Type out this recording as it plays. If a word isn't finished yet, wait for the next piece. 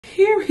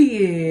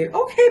Period.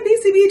 Okay,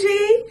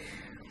 BCBG.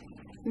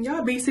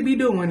 Y'all BCB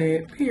doing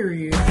it.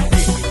 Period.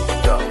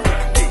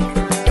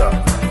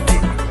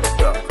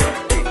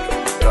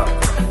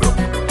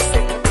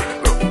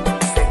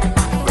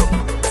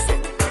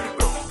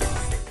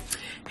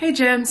 Hey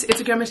gems, it's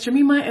your girl Mr.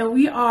 Mija, and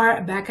we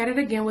are back at it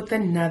again with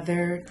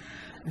another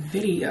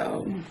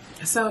video.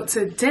 So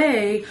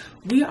today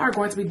we are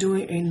going to be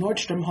doing a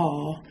Nordstrom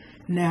haul.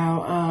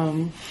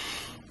 Now,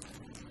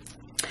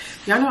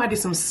 y'all know I did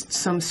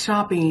some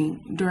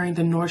shopping during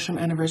the Nordstrom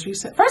anniversary.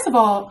 First of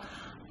all,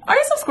 are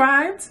you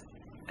subscribed?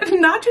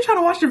 Not you trying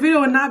to watch the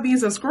video and not being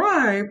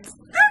subscribed.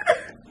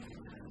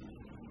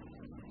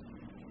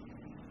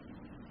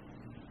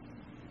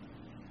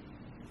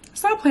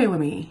 Stop playing with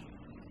me.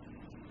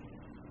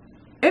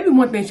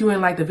 Everyone thinks you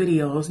ain't like the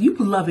videos. You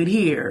love it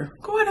here.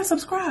 Go ahead and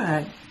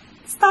subscribe.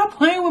 Stop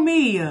playing with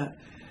me.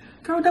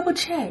 Girl, double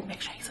check. Make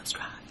sure you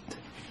subscribed.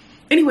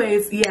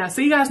 Anyways, yeah,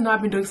 so you guys know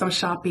I've been doing some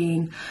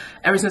shopping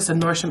ever since the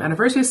Nordstrom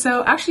anniversary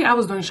sale. Actually, I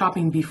was doing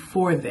shopping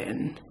before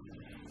then.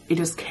 It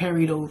just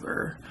carried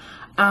over.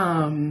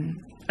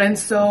 And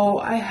so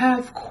I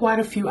have quite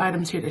a few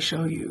items here to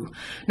show you.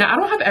 Now, I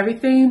don't have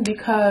everything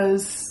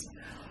because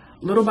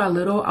little by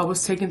little, I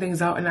was taking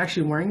things out and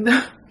actually wearing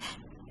them.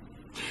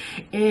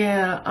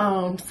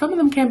 And some of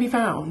them can't be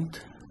found.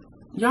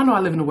 Y'all know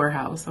I live in a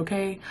warehouse,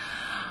 okay?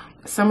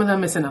 Some of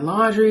them is in the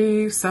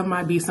laundry, some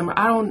might be somewhere.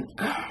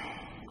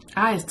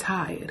 I is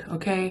tired,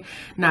 okay?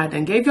 Now I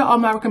done gave y'all all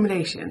my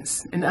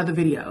recommendations in the other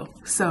video,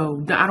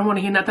 so I don't want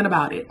to hear nothing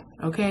about it,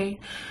 okay?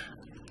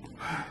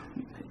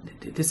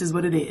 This is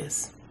what it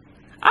is.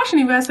 I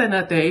shouldn't even have said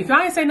nothing. If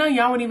I ain't say nothing,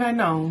 y'all wouldn't even have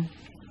known.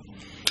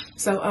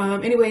 So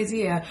anyways,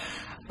 yeah.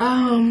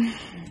 I'm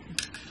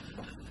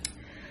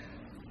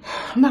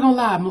not gonna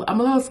lie, I'm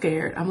a little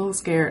scared. I'm a little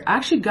scared. I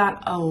actually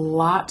got a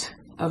lot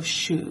of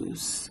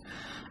shoes.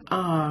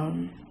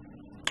 But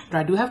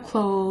I do have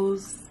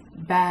clothes,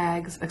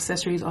 bags,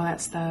 accessories, all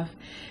that stuff.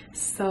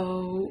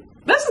 So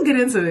let's just get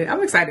into it.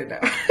 I'm excited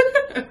though.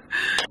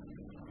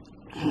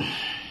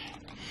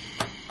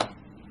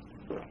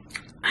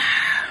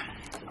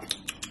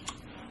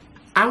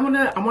 I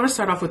wanna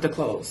start off with the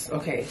clothes.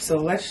 Okay, so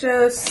let's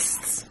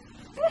just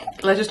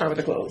start with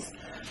the clothes.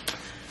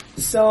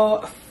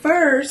 So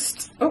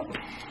first,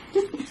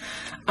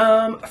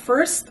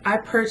 first I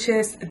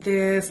purchased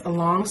this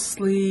long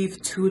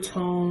sleeve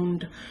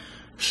two-toned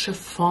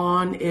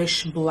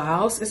chiffon-ish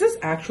blouse. Is this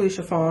actually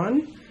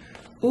chiffon?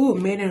 Ooh,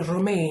 made in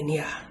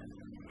Romania.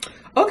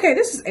 Okay,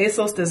 this is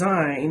ASOS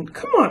design.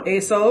 Come on,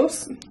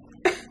 ASOS.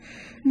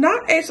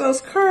 Not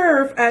ASOS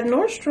curve at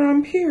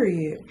Nordstrom,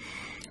 period.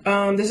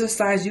 This is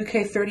size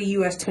UK 30,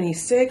 US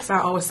 26. I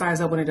always size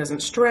up when it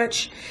doesn't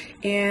stretch.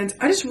 And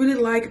I just really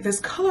like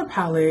this color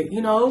palette,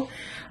 you know,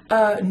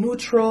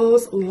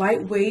 neutrals,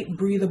 lightweight,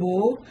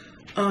 breathable,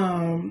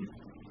 and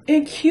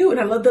cute. And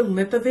I love the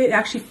length of it. It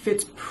actually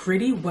fits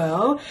pretty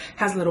well.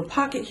 Has a little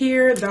pocket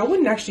here that I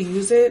wouldn't actually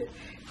use it.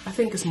 I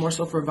think it's more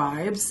so for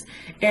vibes.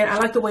 And I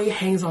like the way it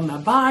hangs on the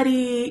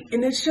body.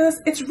 And it's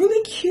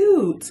really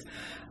cute.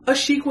 A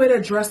chic way to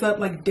dress up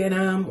like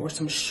denim or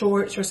some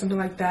shorts or something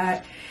like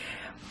that,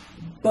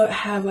 but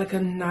have like a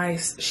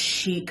nice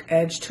chic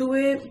edge to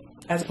it,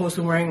 as opposed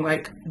to wearing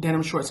like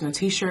denim shorts and a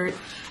t-shirt.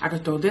 I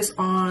could throw this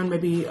on,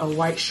 maybe a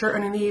white shirt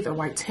underneath, a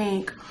white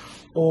tank,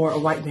 or a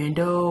white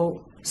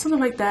bandeau,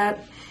 something like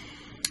that,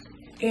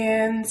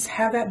 and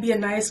have that be a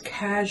nice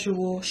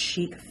casual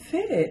chic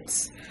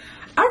fit.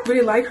 I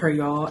really like her,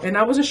 y'all, and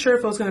I wasn't sure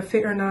if it was gonna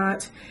fit or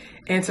not,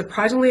 and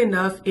surprisingly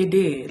enough, it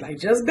did, like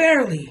just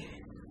barely.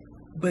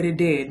 But it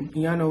did.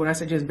 Y'all know when I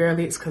said just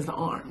barely, it's because the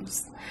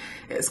arms.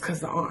 It's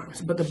because the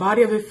arms. But the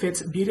body of it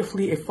fits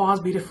beautifully. It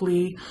falls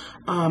beautifully.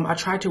 I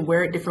tried to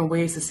wear it different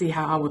ways to see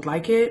how I would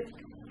like it.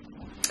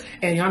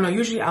 And y'all know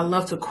usually I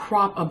love to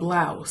crop a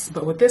blouse.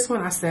 But with this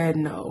one, I said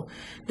no.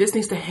 This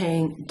needs to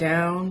hang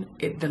down.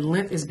 The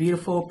length is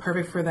beautiful.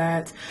 Perfect for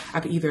that. I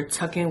could either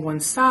tuck in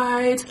one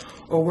side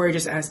or wear it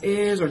just as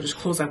is, or just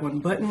close like one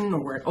button, or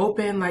wear it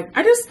open. Like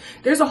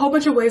there's a whole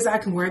bunch of ways that I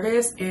can wear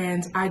this,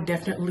 and I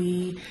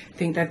definitely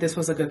think that this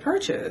was a good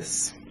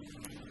purchase.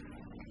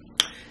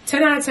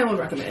 10 out of 10 would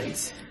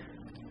recommend.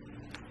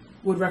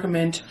 Would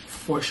recommend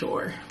for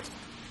sure.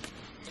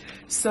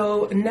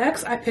 So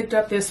next I picked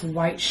up this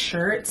white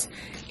shirt,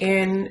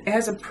 and it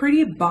has a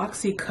pretty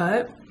boxy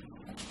cut.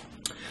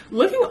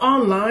 Looking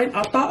online,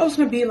 I thought it was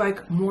gonna be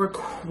like more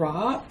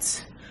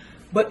cropped,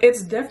 but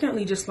it's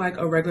definitely just like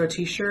a regular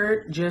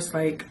t-shirt, just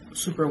like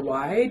super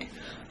wide.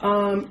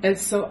 And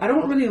so I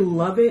don't really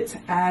love it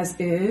as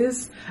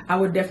is. I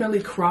would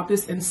definitely crop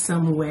this in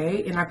some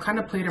way, and I kind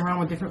of played around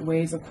with different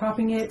ways of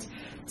cropping it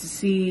to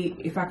see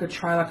if I could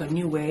try like a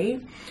new way.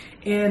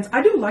 And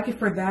I do like it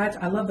for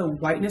that. I love the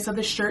whiteness of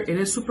the shirt. It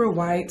is super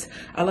white.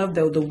 I love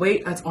the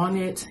weight that's on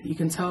it. You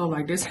can tell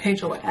like this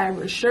ain't your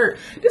average shirt.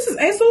 This is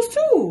ASOS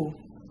too.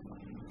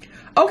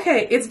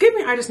 Okay, it's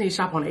giving I just need to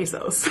shop on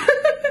ASOS.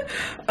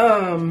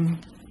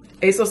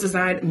 ASOS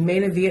design,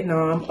 made in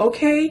Vietnam.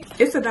 Okay,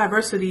 it's a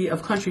diversity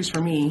of countries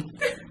for me.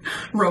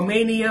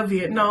 Romania,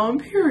 Vietnam,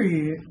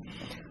 period.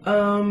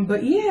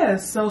 But yeah,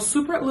 so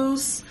super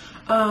loose.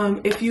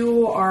 If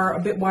you are a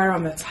bit wider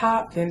on the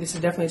top, then this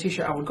is definitely a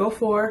t-shirt I would go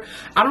for.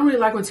 I don't really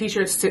like when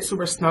t-shirts sit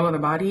super snug on the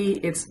body.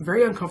 It's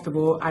very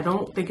uncomfortable. I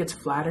don't think it's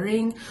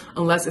flattering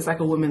unless it's like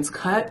a women's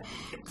cut.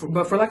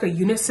 But for like a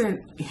unisex,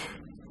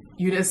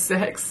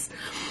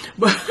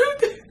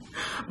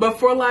 but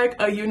for like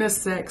a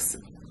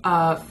unisex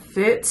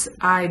fit,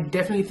 I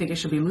definitely think it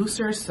should be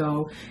looser.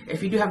 So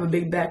if you do have a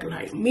big back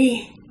like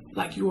me,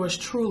 like yours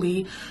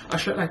truly, a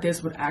shirt like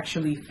this would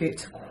actually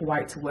fit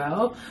quite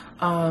well.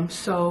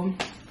 So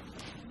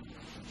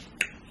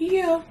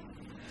yeah,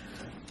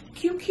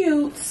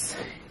 cute.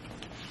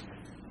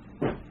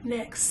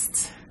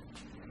 Next.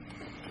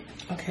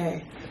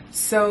 Okay,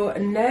 so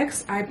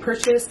next I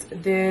purchased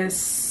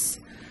this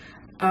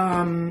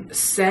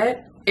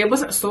set. It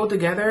wasn't sold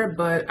together,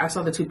 but I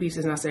saw the two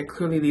pieces and I said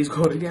clearly these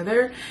go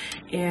together,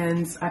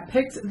 and I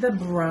picked the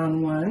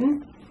brown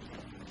one.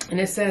 And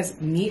it says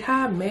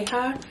Mija.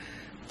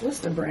 What's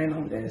the brand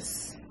on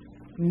this?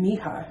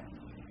 Mija,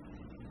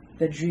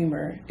 the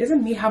dreamer.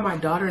 Isn't Mija my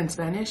daughter in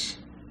Spanish?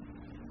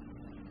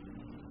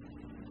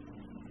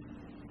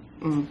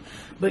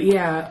 But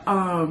yeah,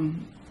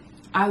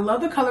 I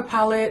love the color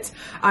palette.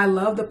 I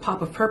love the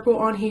pop of purple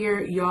on here.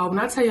 Y'all, when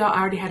I tell y'all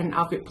I already had an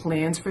outfit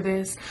planned for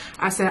this,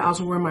 I said I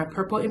was wearing my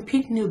purple and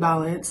pink New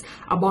Balance.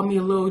 I bought me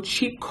a little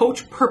cheap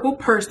Coach purple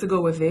purse to go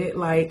with it.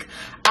 Like,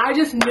 I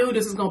just knew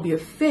this was gonna be a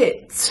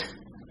fit.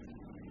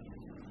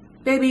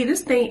 Baby, this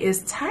thing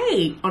is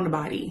tight on the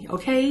body,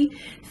 okay?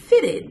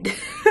 Fitted.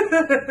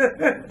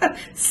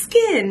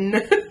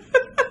 Skin.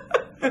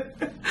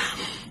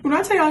 When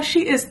I tell y'all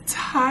she is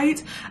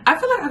tight, I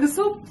feel like I can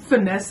still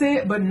finesse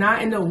it, but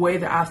not in the way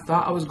that I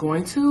thought I was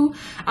going to.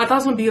 I thought it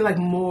was going to be like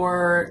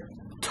more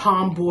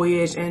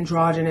tomboyish,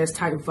 androgynous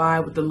type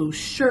vibe with the loose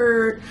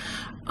shirt.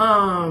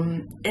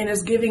 And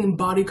it's giving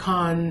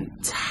bodycon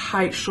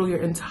tight, show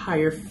your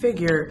entire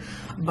figure,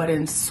 but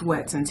in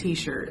sweats and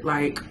t-shirt.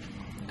 Like,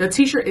 the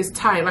t-shirt is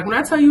tight. Like when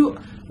I tell you,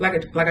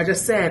 like I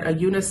just said, a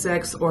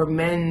unisex or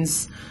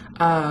men's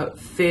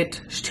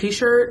fit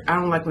t-shirt, I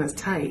don't like when it's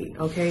tight,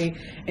 okay?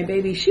 And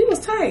baby, she was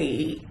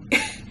tight.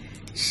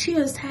 She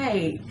was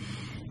tight.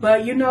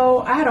 But you know,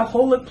 I had a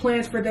whole look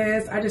planned for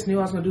this. I just knew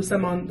I was gonna do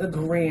something on the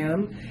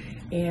gram.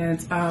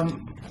 And I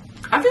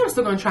think I'm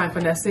still gonna try and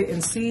finesse it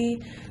and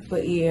see.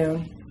 But yeah,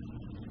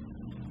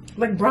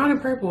 like brown and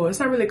purple, it's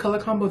not really a color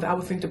combo that I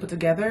would think to put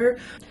together.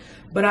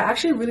 But I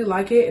actually really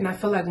like it, and I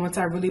feel like once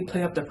I really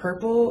play up the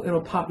purple, it'll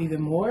pop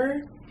even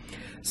more.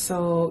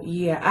 So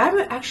yeah, I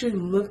haven't actually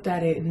looked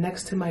at it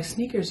next to my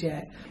sneakers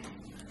yet.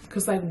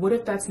 Cause like, what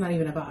if that's not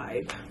even a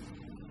vibe?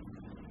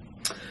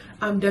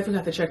 I'm definitely gonna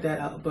have to check that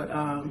out. But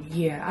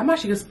yeah, I'm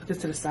actually gonna put this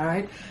to the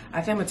side.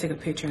 I think I'm gonna take a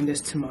picture in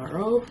this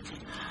tomorrow.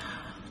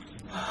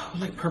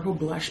 Like purple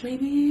blush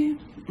maybe?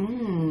 Let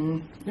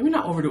me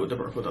not overdo it with the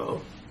purple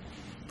though.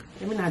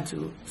 Let me not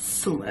do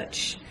so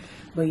much.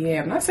 But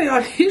yeah, I'm not saying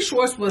all these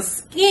shorts was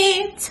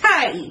skin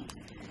tight.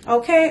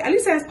 Okay, at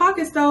least it has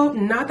pockets though.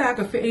 Not that I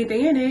could fit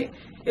anything in it.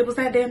 It was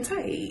that damn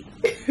tight.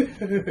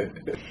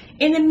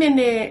 In a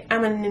minute,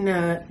 I'm in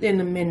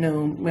the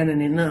minute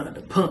running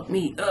to pump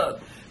me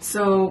up.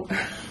 So,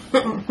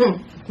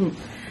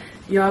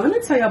 y'all, let me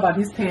tell y'all about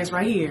these pants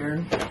right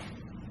here.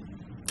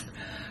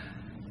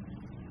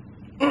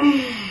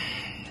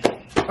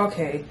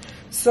 Okay,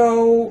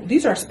 so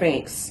these are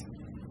Spanx.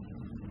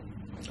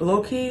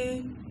 Low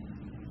key,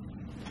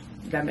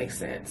 that makes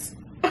sense.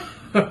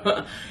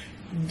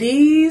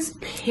 These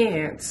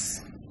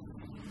pants,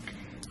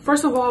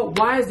 first of all,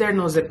 why is there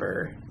no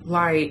zipper?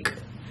 Like,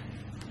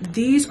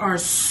 these are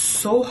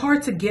so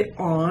hard to get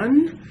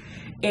on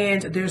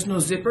and there's no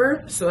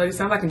zipper, so it's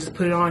not like I can just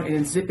put it on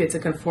and zip it to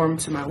conform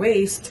to my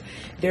waist.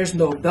 There's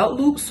no belt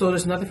loop, so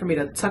there's nothing for me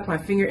to tuck my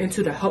finger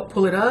into to help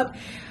pull it up.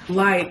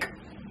 Like,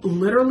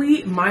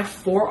 literally my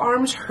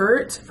forearms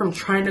hurt from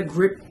trying to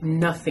grip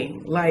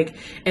nothing. Like,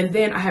 and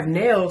then I have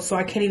nails, so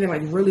I can't even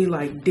like really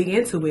like dig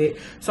into it.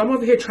 So I'm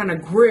over here trying to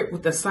grip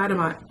with the side of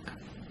my,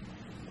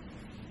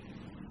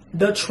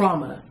 the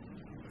trauma,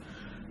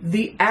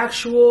 the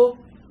actual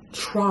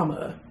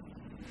trauma.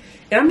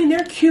 And I mean,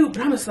 they're cute,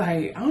 but I'm just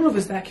like, I don't know if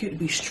it's that cute to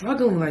be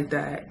struggling like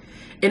that.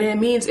 And it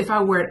means if I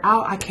wear it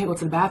out, I can't go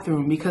to the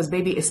bathroom because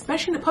baby,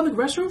 especially in the public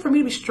restroom, for me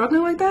to be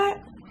struggling like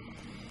that,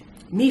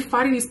 me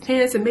fighting these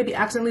pants and maybe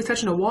accidentally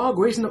touching the wall,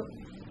 grazing the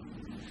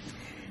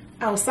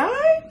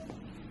outside?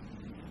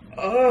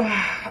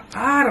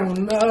 I don't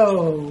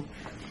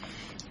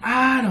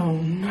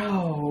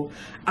know.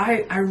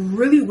 I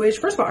really wish,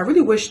 first of all, I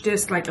really wish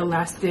this like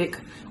elastic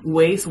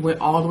waist went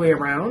all the way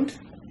around.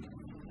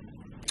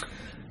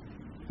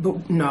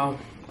 But no,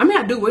 I mean,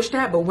 I do wish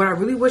that, but what I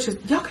really wish is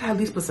y'all could at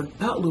least put some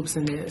belt loops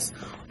in this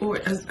or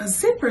a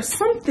zipper,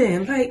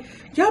 something. Like,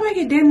 y'all make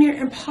it damn near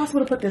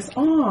impossible to put this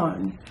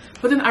on.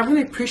 But then I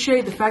really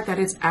appreciate the fact that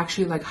it's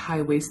actually like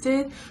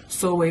high-waisted,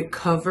 so it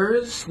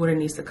covers what it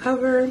needs to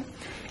cover.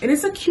 And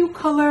it's a cute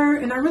color,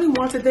 and I really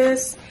wanted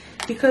this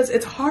because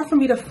it's hard for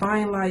me to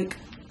find like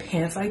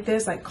pants like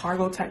this, like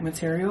cargo type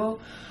material.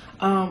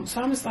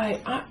 So I'm just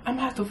like, I'm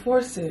gonna have to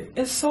force it.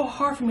 It's so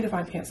hard for me to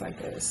find pants like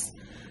this.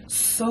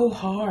 So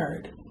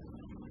hard.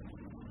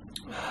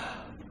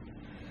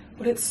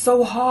 But it's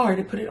so hard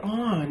to put it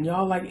on,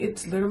 y'all. Like,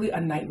 it's literally a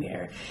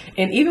nightmare.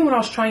 And even when I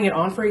was trying it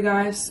on for you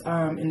guys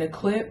in the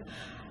clip,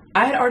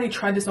 I had already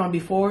tried this on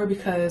before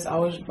because I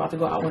was about to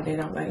go out one day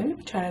and I was like, let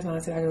me try this on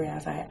so I can wear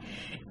outside.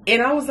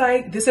 And I was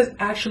like, this is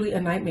actually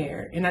a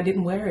nightmare. And I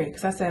didn't wear it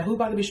because I said, who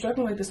about to be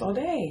struggling like this all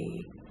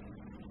day?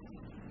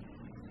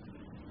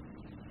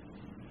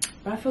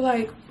 But I feel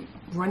like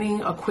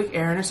running a quick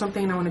errand or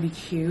something and I want to be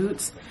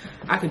cute,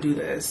 I could do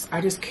this. I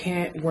just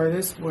can't wear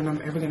this when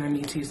I'm ever going to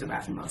need to use the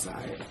bathroom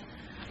outside.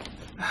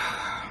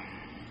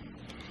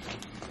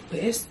 But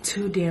it's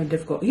too damn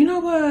difficult. You know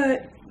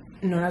what?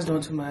 No, that's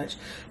doing too much.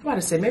 I'm about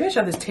to say, maybe I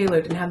should have this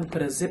tailored and have them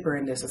put a zipper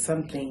in this or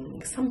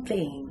something.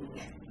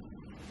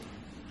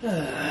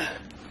 Yeah,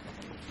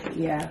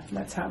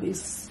 that's how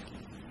these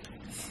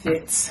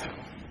fit.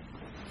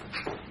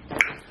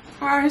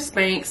 Alright,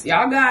 Spanx.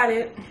 Y'all got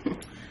it.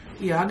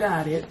 Y'all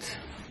got it.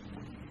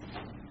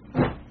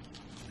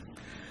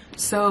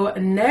 So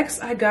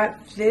next I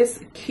got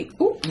this cute,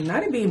 ooh,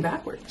 not it being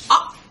backwards.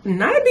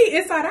 Not it being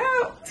inside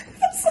out.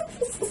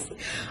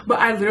 But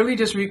I literally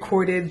just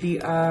recorded the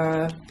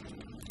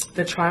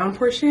try on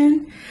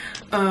portion.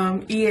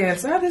 Yeah,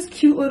 so I have this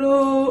cute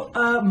little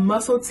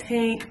muscle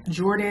tank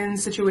Jordan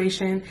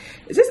situation.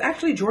 Is this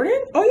actually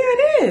Jordan? Oh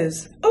yeah, it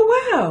is. Oh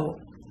wow.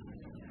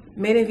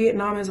 Made in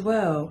Vietnam as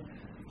well.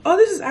 Oh,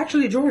 this is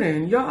actually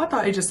Jordan. Y'all, I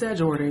thought it just said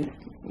Jordan.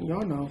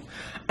 Y'all know.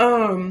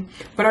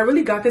 But I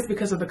really got this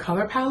because of the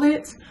color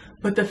palette.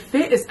 But the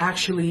fit is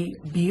actually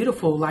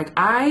beautiful. Like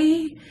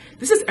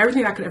this is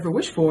everything I could ever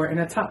wish for in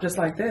a top just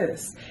like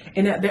this.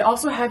 And they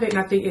also have it,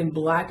 I think, in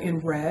black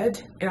and red.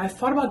 And I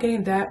thought about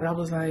getting that, but I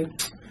was like,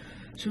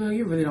 Jamil,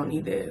 you really don't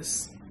need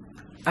this.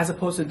 As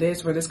opposed to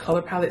this, where this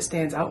color palette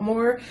stands out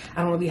more.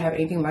 I don't really have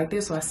anything like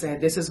this, so I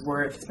said this is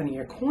worth spending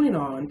your coin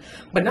on.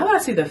 But now that I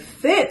see the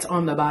fit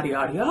on the body,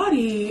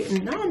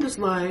 and now I'm just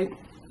like,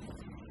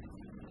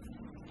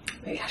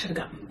 maybe I should have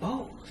gotten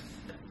both.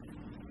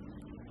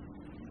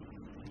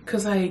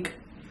 Cause like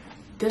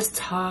this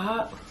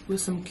top with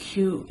some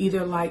cute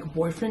either like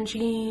boyfriend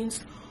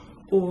jeans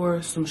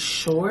or some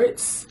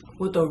shorts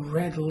with a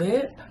red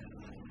lip.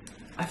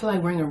 I feel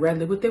like wearing a red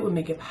lip with it would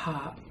make it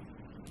pop.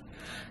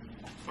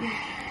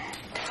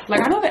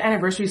 Like, I know the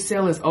anniversary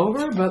sale is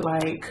over, but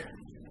like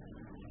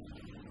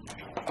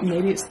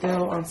maybe it's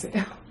still on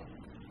sale.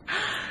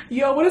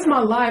 Yo, what is my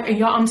life? And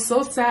y'all, I'm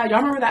so sad. Y'all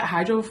remember that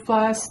Hydro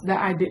Flask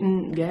that I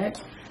didn't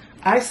get?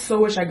 I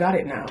so wish I got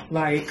it now.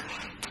 Like,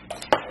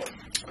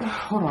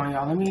 hold on,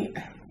 y'all. Let me,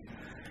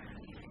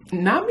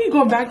 not me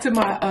going back to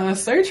my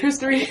search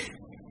history.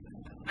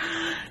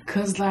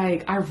 Cause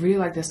like, I really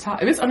like this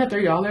top. If it's under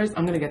 $30,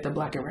 I'm gonna get the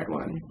black and red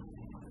one.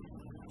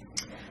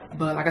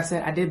 But like I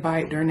said, I did buy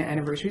it during the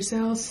anniversary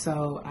sale.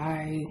 So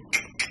I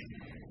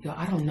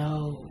don't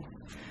know.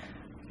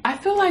 I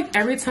feel like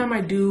every time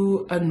I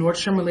do a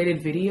Nordstrom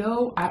related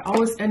video, I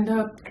always end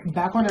up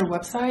back on their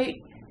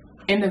website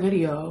in the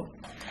video.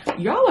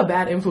 Y'all are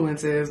bad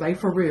influences, like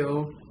for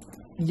real.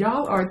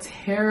 Y'all are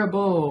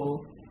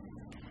terrible.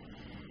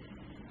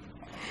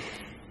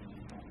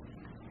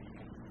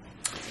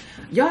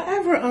 Y'all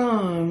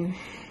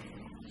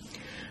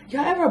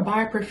ever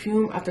buy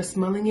perfume after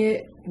smelling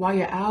it while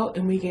you're out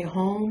and when you get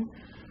home,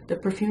 the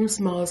perfume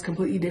smell is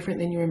completely different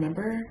than you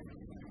remember?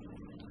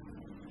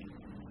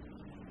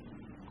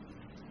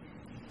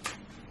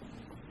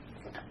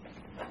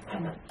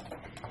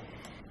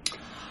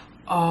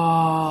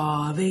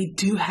 Oh, they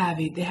do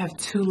have it. They have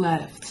 2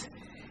 left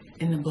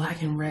in the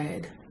black and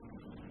red.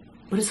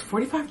 But it's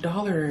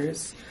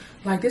 $45.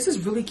 Like, this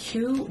is really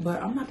cute,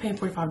 but I'm not paying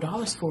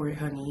 $45 for it,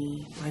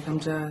 honey. Like, I'm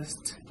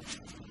just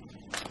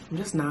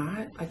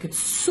not. Like, it's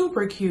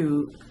super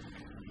cute.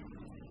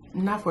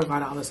 Not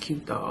 $45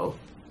 cute, though.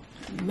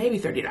 Maybe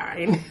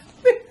 $39.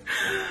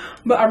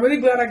 But I'm really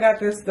glad I got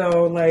this,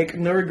 though. Like,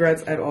 no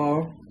regrets at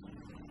all.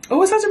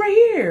 Oh, it says it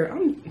right here.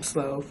 I'm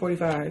slow.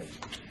 $45.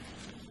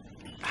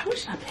 How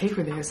much did I pay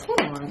for this?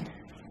 Hold on.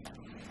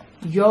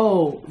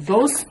 Yo,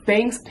 those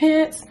Spanx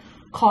pants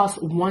cost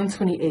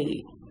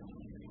 $128.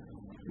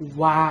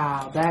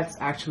 Wow, that's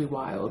actually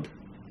wild.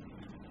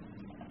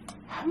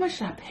 How much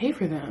did I pay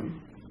for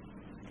them?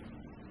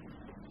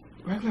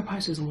 Regular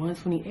price is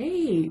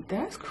 $128.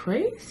 That's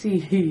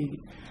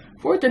crazy.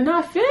 For it to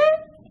not fit?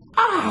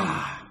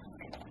 Ah,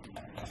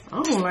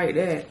 I don't like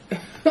that.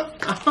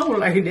 I don't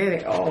like that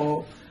at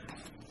all.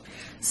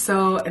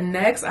 So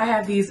next I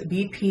have these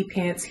BP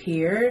pants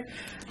here.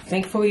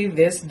 Thankfully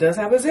this does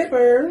have a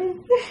zipper.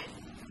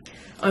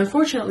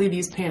 Unfortunately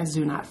these pants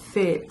do not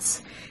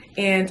fit.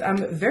 And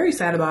I'm very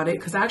sad about it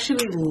because I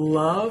actually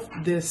love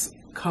this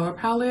color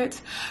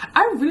palette.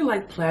 I really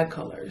like plaid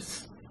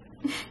colors.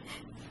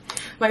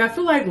 Like, I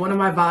feel like one of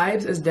my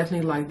vibes is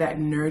definitely like that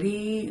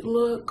nerdy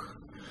look.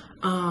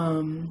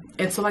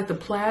 And so like the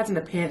plaids and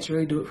the pants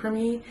really do it for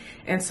me.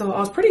 And so I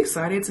was pretty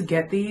excited to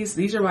get these.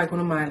 These are like one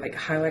of my like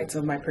highlights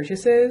of my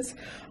purchases.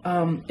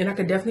 And I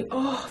could definitely,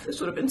 oh, this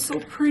would have been so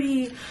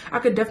pretty. I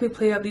could definitely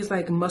play up these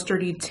like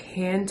mustardy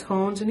tan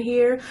tones in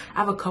here. I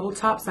have a couple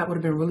tops that would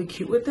have been really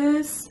cute with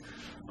this.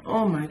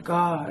 Oh my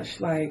gosh,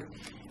 like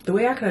the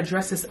way I could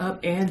dress this up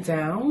and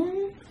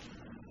down,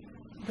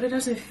 but it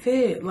doesn't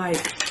fit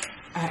like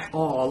at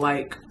all,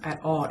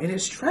 and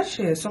it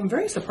stretches. So I'm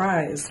very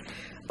surprised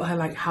by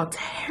like how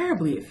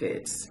terribly it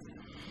fits.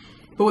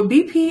 But with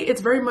BP,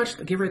 it's very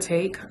much give or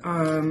take.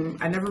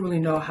 I never really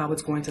know how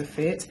it's going to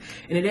fit,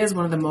 and it is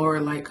one of the more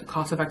like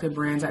cost-effective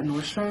brands at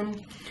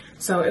Nordstrom.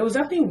 So it was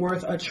definitely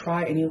worth a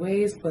try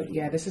anyways, but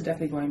yeah, this is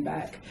definitely going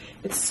back.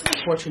 It's so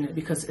fortunate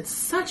because it's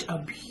such a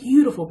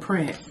beautiful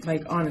print.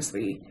 Like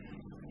honestly,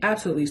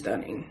 absolutely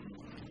stunning.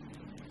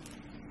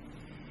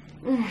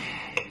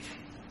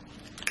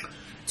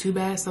 Too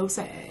bad, so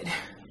sad.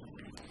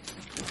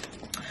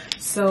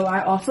 So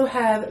I also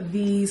have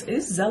these,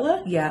 is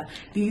Zella? Yeah,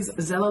 these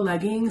Zella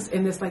leggings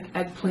in this like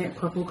eggplant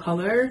purple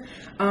color.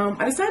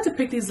 I decided to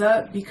pick these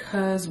up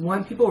because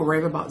one, people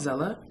rave about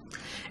Zella.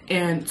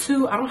 And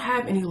two, I don't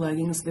have any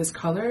leggings this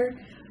color.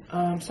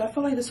 So I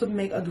feel like this would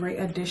make a great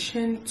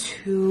addition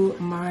to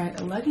my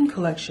legging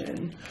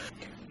collection.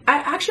 I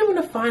actually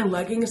want to find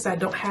leggings that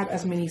don't have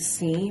as many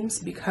seams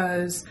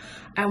because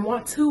I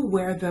want to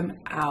wear them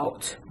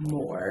out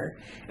more.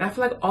 And I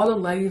feel like all the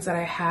leggings that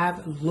I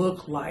have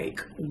look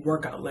like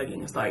workout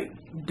leggings. Like,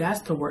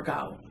 that's the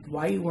workout.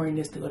 Why are you wearing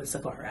this to go to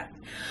Sephora?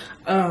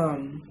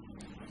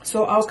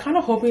 So I was kind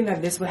of hoping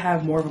that this would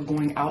have more of a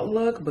going out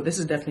look, but this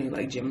is definitely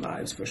like gym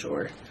vibes for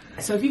sure.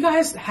 So if you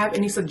guys have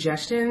any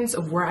suggestions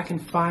of where I can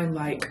find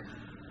like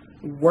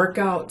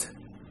workout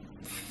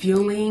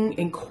feeling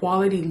and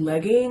quality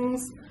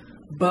leggings,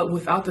 but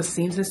without the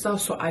seams and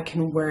stuff, so I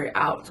can wear it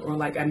out or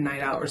like a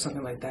night out or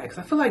something like that. Because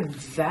I feel like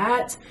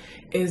that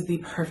is the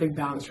perfect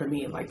balance for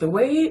me. Like the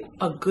way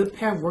a good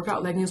pair of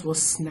workout leggings will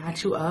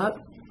snatch you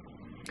up,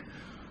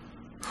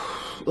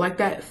 like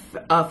that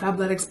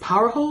Fabletics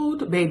Power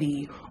Hold,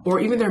 baby, or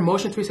even their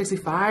Motion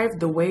 365,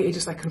 the way it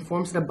just like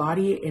conforms to the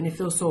body and it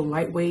feels so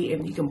lightweight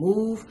and you can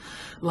move.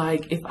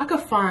 Like if I could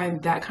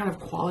find that kind of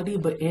quality,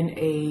 but in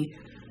a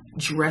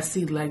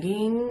dressy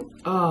legging,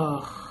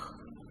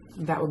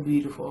 that would be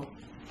beautiful.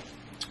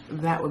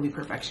 That would be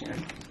perfection.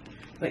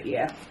 But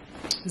yeah,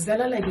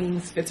 Zella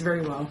leggings fits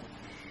very well.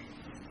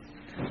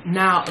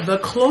 Now, the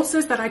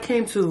closest that I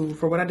came to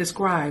for what I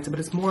described, but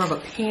it's more of a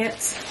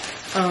pants,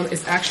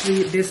 is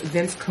actually this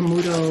Vince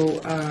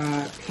Camuto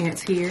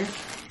pants here.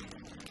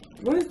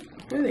 What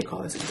do they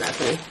call this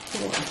exactly?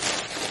 Hold on.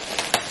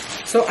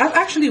 So I've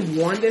actually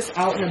worn this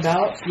out and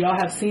about. Y'all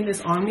have seen this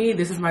on me.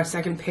 This is my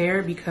second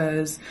pair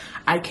because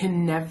I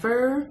can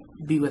never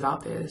be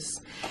without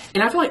this.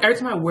 And I feel like every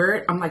time I wear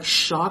it, I'm like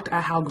shocked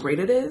at how great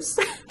it is.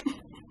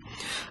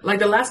 Like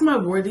the last time I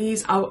wore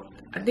these, I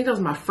think that was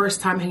my first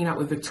time hanging out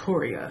with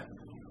Victoria.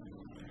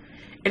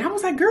 And I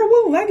was like, girl,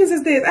 what leggings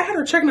is this? I had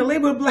her checking the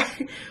label,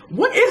 like,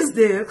 what is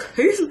this?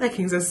 These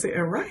leggings are sitting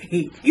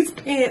right. These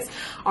pants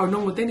are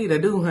knowing what they need to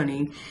do,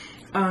 honey.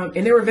 And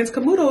they were Vince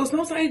Camuto's, and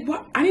I was like,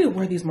 what? I need to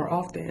wear these more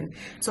often.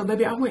 So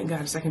baby, I went and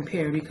got a second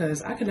pair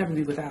because I could never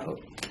be without.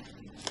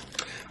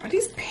 Are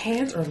these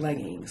pants or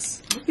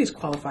leggings? What do these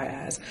qualify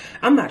as?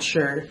 I'm not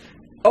sure.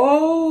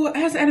 Oh, it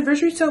has an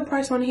anniversary sale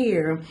price on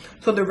here.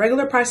 So the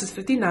regular price is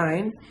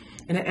 $59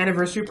 and an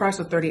anniversary price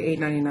of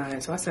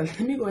 $38.99. So I said, let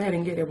me go ahead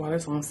and get it while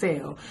it's on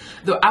sale.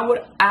 Though I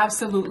would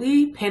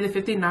absolutely pay the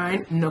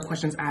 $59, no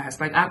questions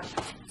asked. Like,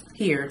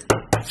 here,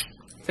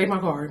 take my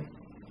card.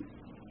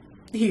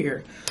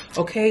 Here,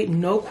 okay,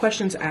 no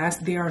questions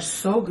asked. They are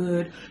so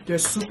good. They're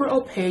super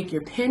opaque.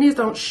 Your panties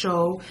don't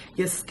show.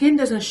 Your skin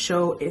doesn't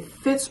show. It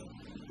fits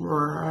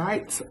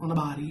right on the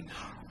body.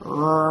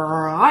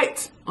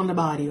 Right on the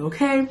body,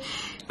 okay?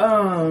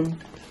 And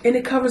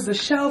it covers the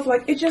shelf.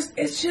 Like, it's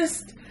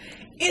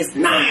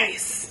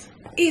nice.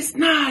 It's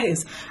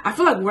nice. I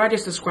feel like what I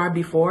just described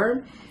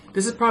before,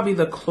 this is probably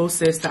the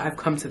closest that I've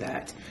come to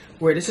that,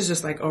 where this is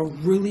just like a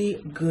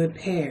really good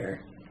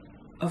pair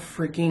of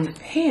freaking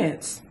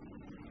pants.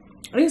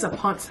 I think it's a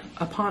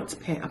ponte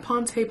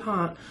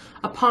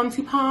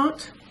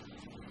pant.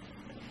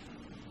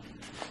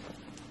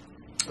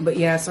 But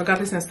yeah, so I got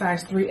this in a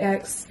size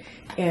 3X,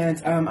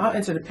 and I'll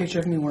enter the picture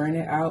of me wearing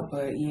it out.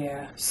 But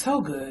yeah, so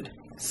good,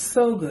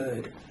 so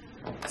good,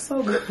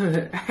 so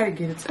good. I had to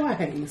get it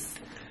twice.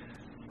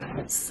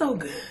 So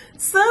good,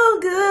 so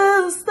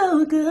good,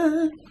 so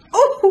good.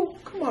 Oh,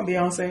 come on,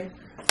 Beyonce.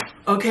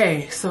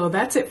 Okay, so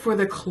that's it for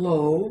the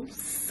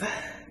clothes,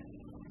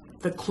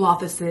 the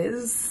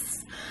clothises.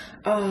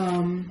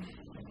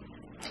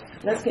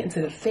 Let's get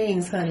into the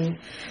things, honey.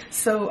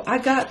 So I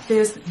got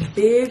this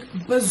big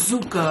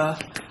bazooka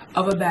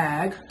of a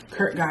bag,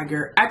 Kurt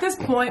Geiger. At this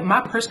point,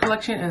 my purse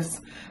collection is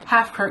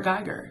half Kurt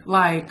Geiger.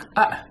 Like,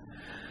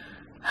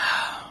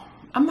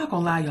 I'm not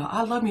gonna lie, y'all,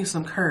 I love me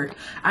some Kurt.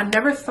 I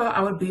never thought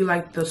I would be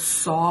like the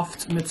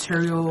soft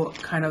material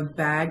kind of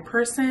bag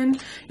person.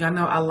 Y'all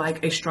know I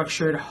like a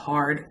structured,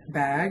 hard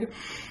bag.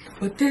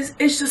 But this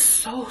is just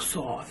so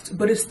soft,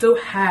 but it still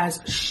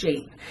has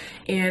shape.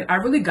 And I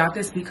really got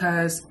this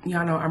because,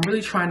 y'all know, I'm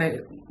really trying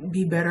to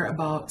be better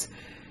about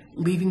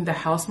leaving the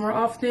house more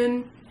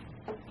often.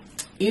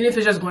 Even if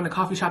it's just going to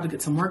coffee shop to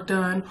get some work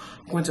done,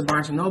 going to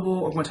Barnes & Noble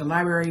or going to the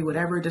library,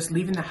 whatever, just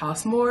leaving the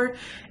house more.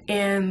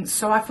 And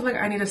so I feel like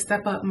I need to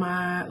step up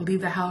my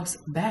leave the house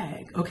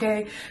bag,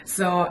 okay?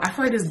 So I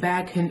feel like this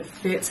bag can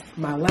fit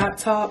my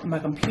laptop, my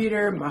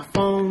computer, my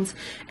phones,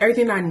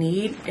 everything I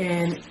need.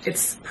 And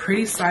it's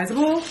pretty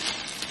sizable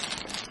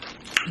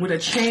with a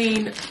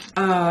chain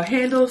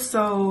handle.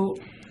 So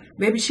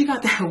maybe she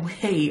got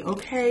that weight,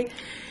 okay?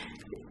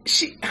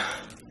 She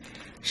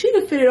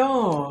can fit it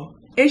all.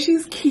 And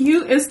she's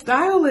cute and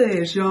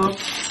stylish, y'all.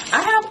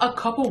 I have a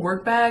couple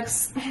work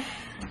bags.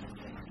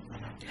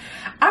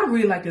 I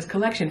really like this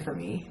collection for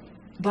me.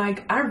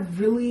 Like, I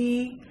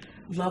really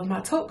love my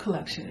tote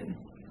collection.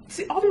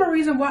 See, all the more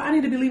reason why I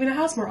need to be leaving the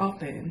house more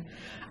often.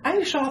 I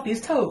need to show off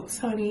these totes,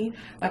 honey.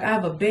 Like, I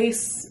have a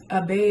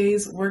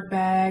beige work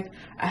bag.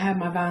 I have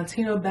my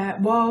Valentino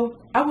bag. Well,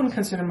 I wouldn't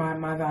consider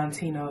my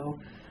Valentino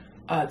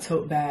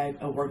tote bag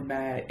a work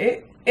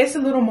bag. It's a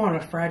little more on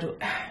a fragile...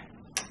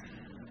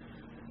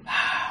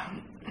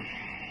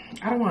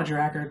 I don't want to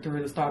drag her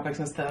through the Starbucks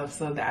and stuff,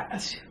 so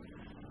that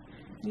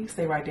you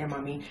stay right there,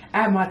 mommy.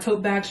 I have my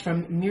tote bags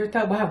from Mija.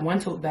 Well, I have one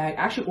tote bag.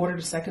 I actually ordered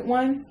a second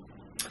one,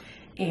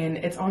 and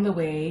it's on the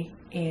way.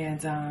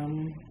 And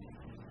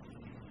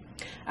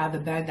I have the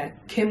bag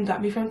that Kim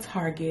got me from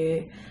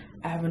Target.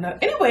 I have another.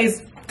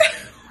 Anyways,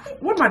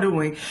 what am I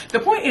doing? The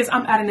point is,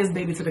 I'm adding this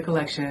baby to the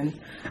collection.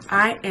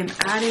 I am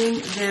adding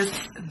this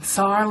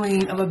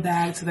darling of a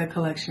bag to the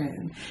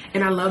collection.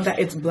 And I love that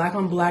it's black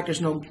on black.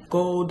 There's no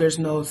gold, there's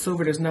no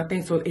silver, there's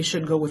nothing. So it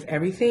should go with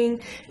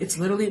everything. It's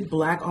literally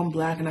black on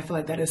black. And I feel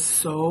like that is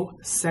so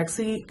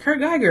sexy. Kurt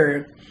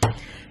Geiger.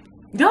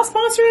 Y'all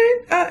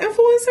sponsoring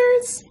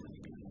influencers?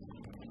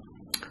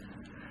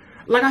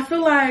 Like, I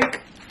feel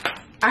like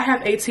I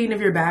have 18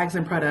 of your bags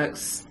and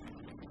products,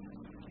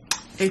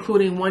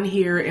 including one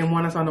here and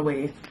one that's on the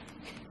way.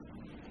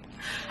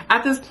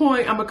 At this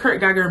point, I'm a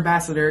Kurt Geiger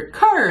ambassador.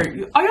 Kurt,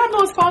 are y'all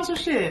doing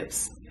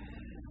sponsorships?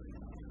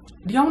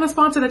 Do y'all want to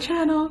sponsor the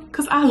channel?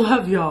 Because I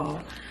love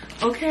y'all.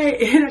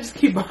 Okay? And I just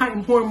keep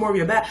buying more and more of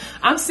your bag.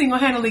 I'm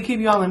single-handedly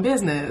keeping y'all in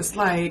business.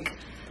 Like,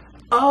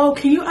 oh,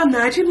 can you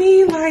imagine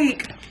me?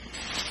 Like,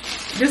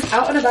 just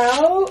out and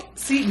about?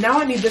 See,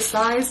 now I need this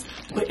size,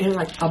 but in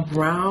like a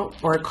brown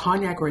or a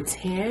cognac or a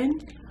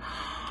tan.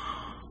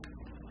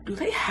 Do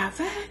they have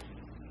that?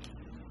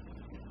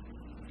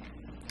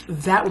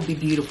 That would be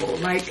beautiful.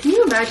 Like, can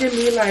you imagine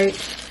me like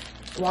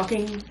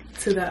walking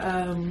to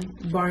the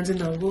Barnes and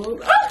Noble?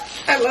 Oh,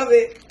 I love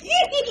it.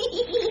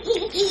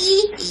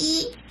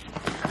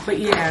 But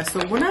yeah,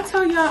 so when I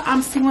tell y'all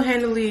I'm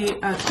single-handedly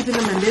keeping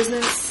them in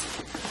business,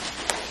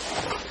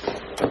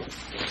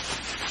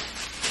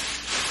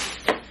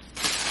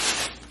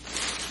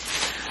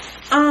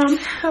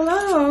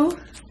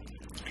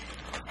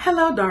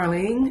 hello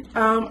darling.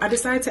 I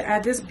decided to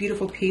add this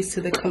beautiful piece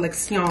to the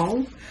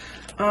collection.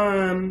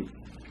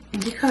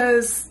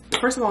 Because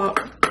first of all,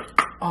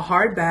 a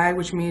hard bag,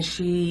 which means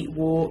she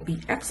will be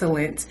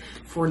excellent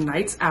for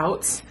nights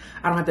out.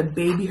 I don't have to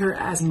baby her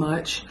as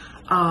much.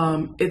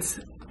 It's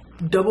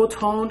double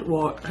toned.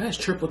 Well, it's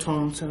triple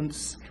toned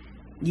since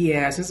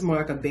it's more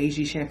like a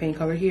beigey champagne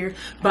color here.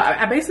 But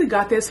I basically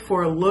got this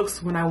for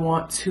looks when I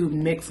want to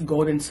mix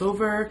gold and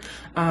silver.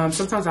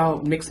 Sometimes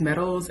I'll mix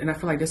metals, and I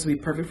feel like this would be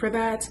perfect for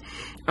that.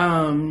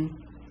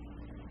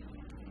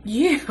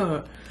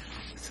 Yeah.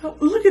 So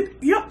look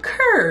at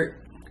Kurt.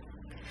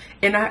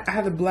 And I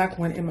have the black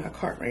one in my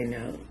cart right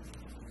now.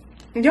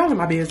 Y'all know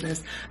my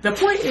business. The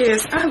point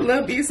is, I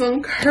love me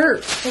some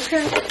Kurt,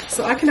 okay?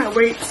 So I cannot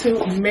wait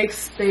to make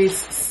space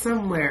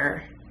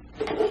somewhere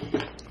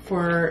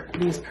for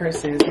these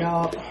purses.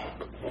 Y'all,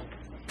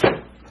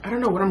 I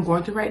don't know what I'm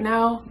going through right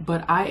now,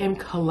 but I am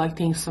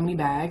collecting so many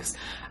bags.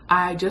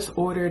 I just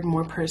ordered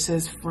more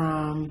purses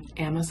from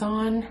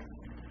Amazon.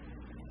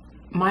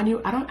 Mind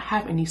you, I don't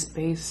have any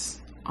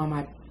space on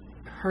my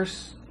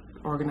purse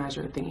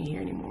organizer thingy here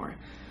anymore.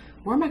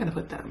 Where am I gonna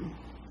put them?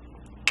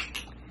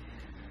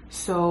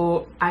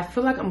 So I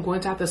feel like I'm going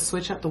to have to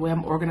switch up the way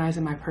I'm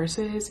organizing my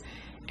purses,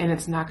 and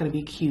it's not gonna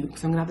be cute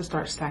because I'm gonna have to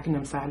start stacking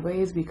them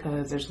sideways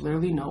because there's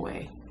literally no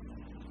way.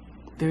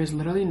 There's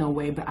literally no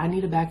way, but I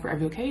need a bag for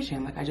every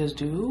occasion, like I just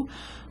do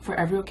for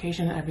every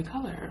occasion and every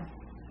color.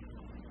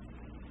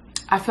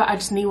 I feel I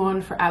just need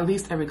one for at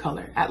least every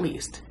color, at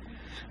least.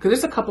 Because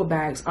there's a couple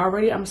bags.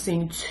 Already I'm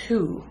seeing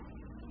two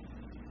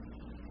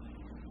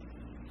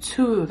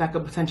that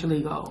could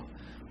potentially go.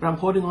 But I'm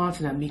holding on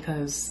to them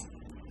because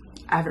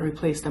I haven't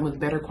replaced them with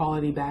better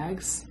quality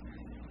bags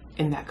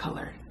in that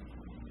color.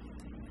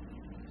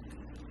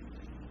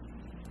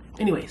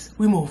 Anyways,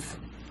 we move.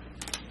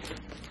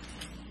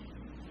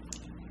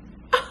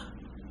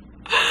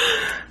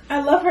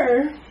 I love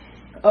her.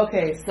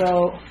 Okay,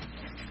 so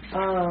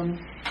Yo,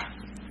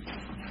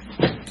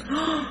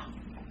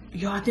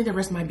 I think the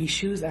rest might be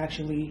shoes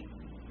actually.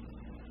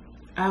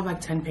 I have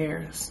like 10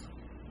 pairs.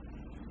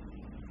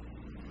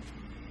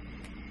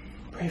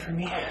 Pray for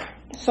me.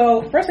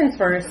 So first things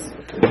first,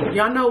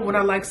 y'all know when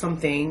I like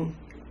something,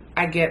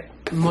 I get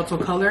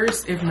multiple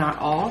colors, if not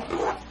all.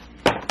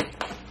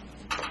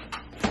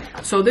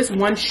 So this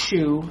one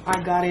shoe,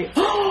 I got it.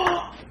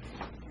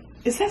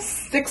 Is that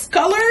 6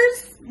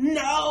 colors?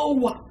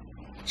 No.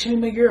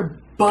 Jimmy, you're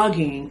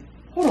bugging.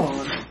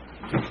 Hold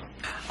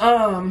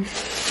on.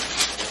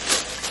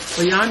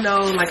 But y'all know,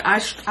 like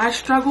I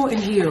struggle in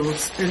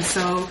heels, and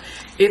so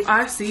if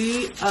I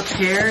see a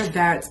pair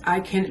that I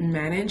can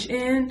manage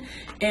in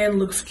and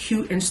looks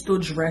cute and still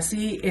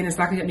dressy, and it's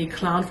not gonna get me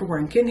clowned for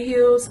wearing kitten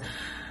heels,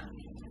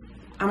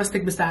 I'm gonna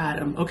stick beside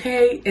them,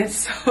 okay? And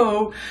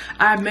so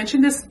I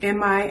mentioned this in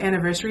my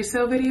anniversary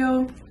sale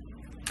video,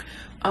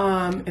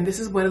 and this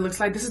is what it looks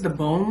like. This is the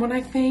bone one,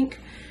 I think.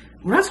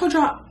 When I told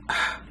y'all,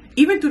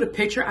 even through the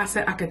picture, I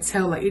said I could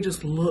tell, like, it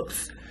just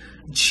looks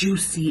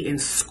juicy and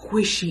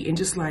squishy and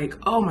just like,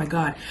 oh my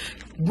god.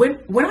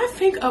 When I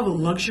think of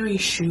luxury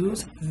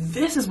shoes,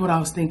 this is what I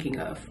was thinking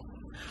of.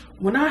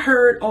 When I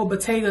heard, oh,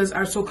 Bottegas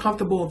are so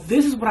comfortable,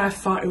 this is what I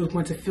thought it was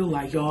going to feel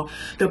like, y'all.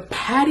 The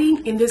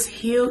padding in this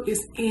heel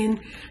is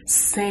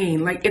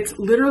insane. Like, it's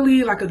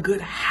literally like a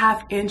good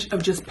 ½ inch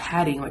of just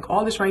padding. Like,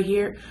 all this right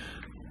here,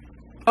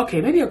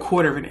 okay, maybe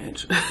 1/4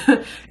 inch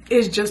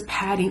is just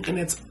padding, and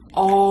it's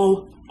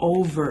all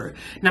over.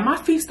 Now, my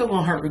feet still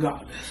won't hurt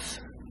regardless.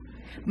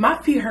 My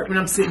feet hurt when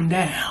I'm sitting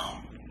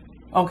down,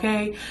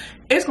 okay?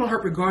 It's gonna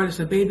hurt regardless.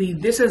 So baby,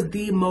 this is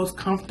the most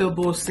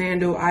comfortable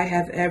sandal I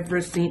have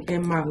ever seen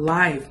in my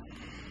life.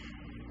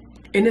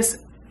 And it's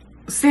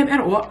Sam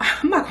Edelman, well,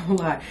 I'm not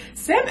gonna lie,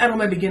 Sam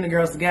Edelman be getting the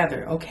girls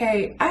together,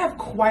 okay? I have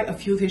quite a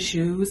few of his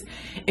shoes,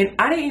 and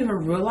I didn't even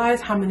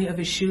realize how many of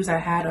his shoes I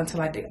had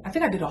until I think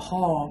I did a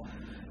haul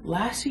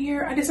last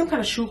year. I did some kind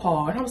of shoe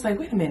haul, and I was like,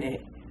 wait a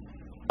minute.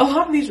 A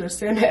lot of these are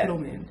Sam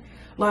Edelman.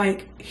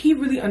 Like, he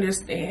really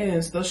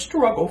understands the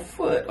struggle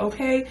foot,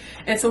 okay?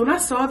 And so when I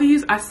saw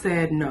these, I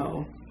said,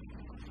 no.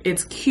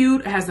 It's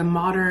cute. It has a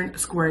modern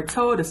square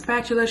toe, the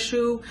spatula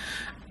shoe,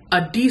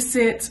 a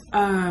decent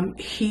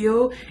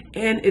heel,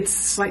 and it's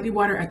slightly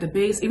wider at the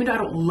base. Even though I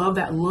don't love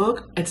that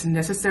look, it's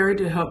necessary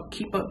to help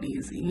keep up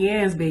these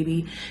yams,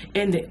 baby.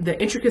 And the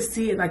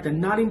intricacy and like the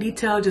knotting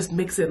detail just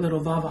makes it little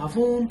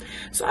va-va-voom.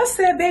 So I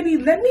said, baby,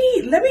 let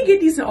me get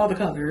these in all the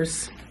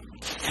colors.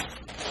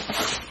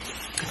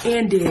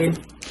 And did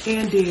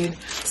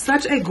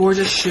such a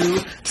gorgeous shoe.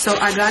 So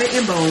I got it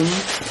in bone.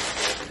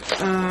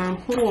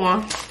 Hold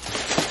on.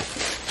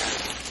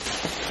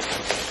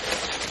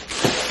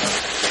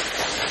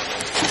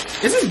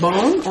 Is this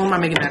bone, or am I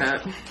making that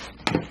up?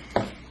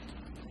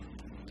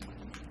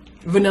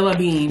 Vanilla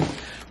bean.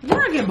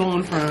 Where I get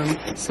bone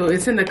from? So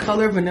it's in the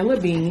color vanilla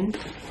bean.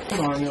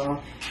 Hold on,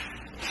 y'all.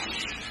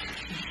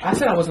 I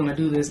said I was gonna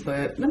do this,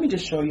 but let me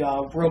just show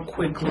y'all real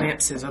quick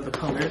glances of the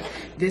color.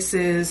 This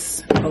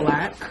is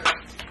black.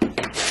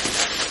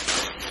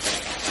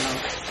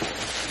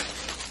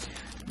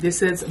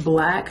 This is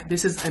black.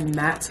 This is a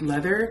matte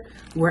leather,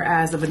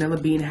 whereas the vanilla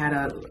bean had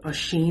a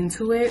sheen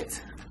to it,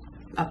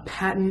 a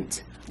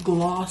patent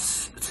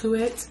gloss to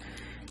it.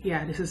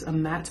 Yeah, this is a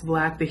matte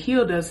black. The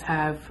heel does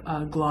have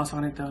gloss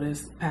on it though.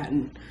 This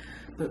patent,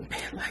 but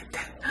man, like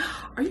that.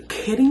 Are you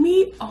kidding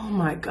me? Oh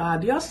my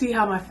god! Do y'all see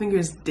how my finger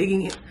is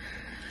digging it?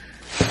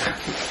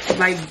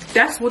 Like,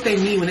 that's what they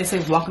mean when they say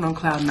walking on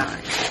cloud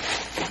 9.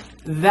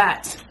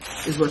 That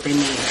is what they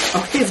mean.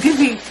 Okay, it's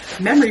giving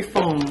memory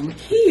foam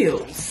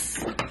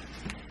heels.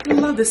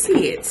 Love to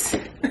see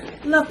it.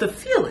 Love to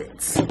feel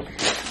it.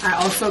 I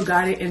also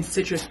got it in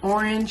citrus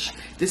orange.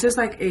 This is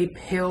like a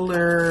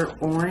paler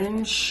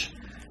orange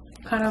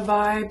kind of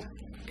vibe.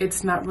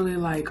 It's not really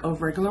like a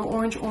regular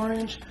orange.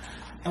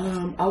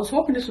 I was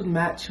hoping this would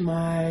match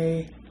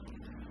my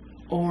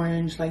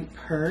orange like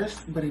purse,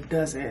 but it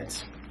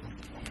doesn't.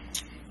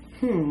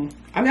 I mean,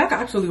 I could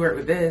absolutely wear it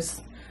with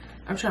this.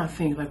 I'm trying to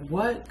think, like,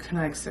 what can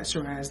I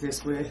accessorize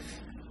this with?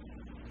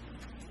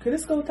 Could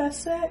this go with that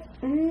set?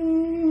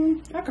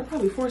 I could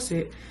probably force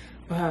it,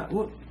 but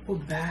what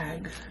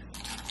bag?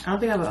 I don't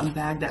think I have a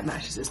bag that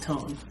matches this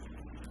tone.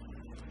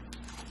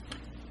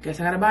 Guess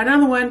I gotta buy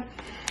another one.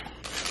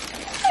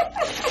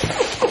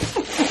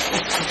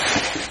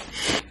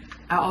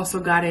 I also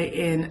got it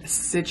in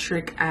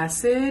citric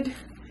acid.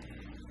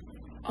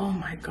 Oh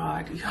my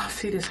god, y'all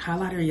see this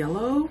highlighter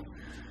yellow?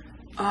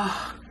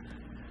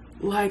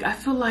 Like, I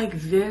feel like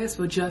this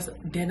with just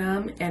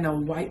denim and a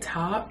white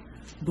top,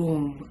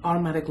 boom,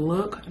 automatic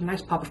look, a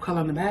nice pop of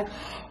color on the back.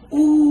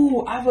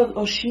 Ooh, I have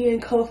a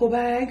Shein colorful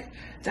bag.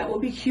 That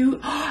would be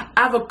cute. I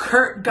have a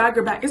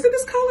Geiger bag. Is it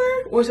this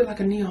color or is it like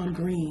a neon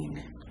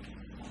green?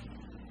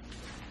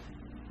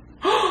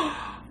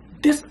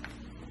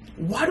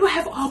 Why do I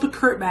have all the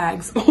Kurt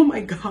bags? Oh my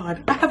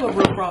god, I have a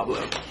real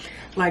problem.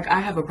 Like, I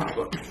have a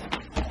problem.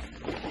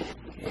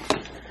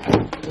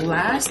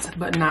 Last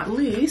but not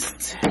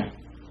least,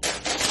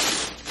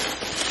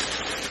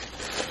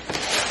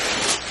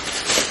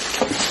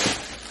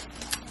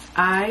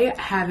 I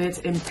have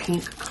it in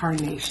pink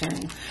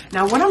carnation.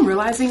 Now what I'm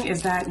realizing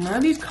is that none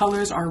of these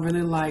colors are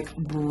really like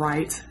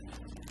bright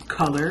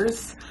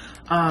colors.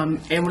 And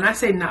when I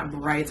say not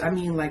bright, I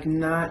mean like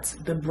not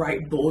the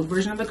bright bold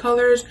version of the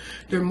colors.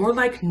 They're more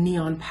like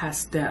neon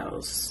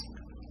pastels.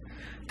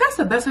 That's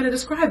the best way to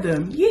describe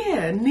them.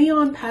 Yeah,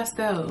 neon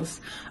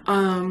pastels.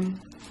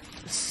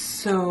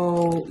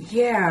 So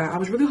yeah, I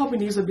was really hoping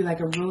these would be like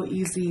a real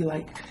easy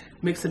like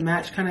mix and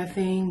match kind of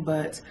thing,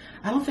 but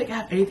I don't think I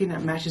have anything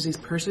that matches these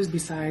purses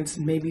besides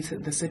maybe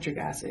the citric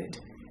acid.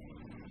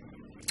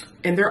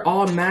 And they're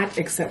all matte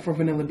except for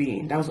vanilla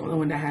bean. That was the only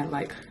one that had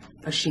like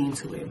a sheen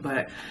to it.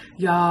 But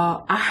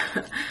y'all,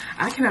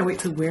 I cannot wait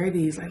to wear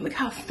these. Like, look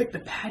how thick the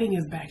padding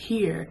is back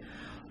here.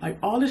 Like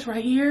all this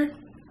right here,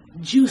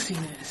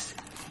 juiciness,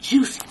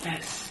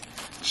 juiciness,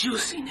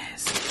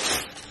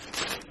 juiciness.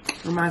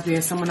 Reminds me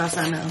of someone else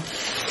I know.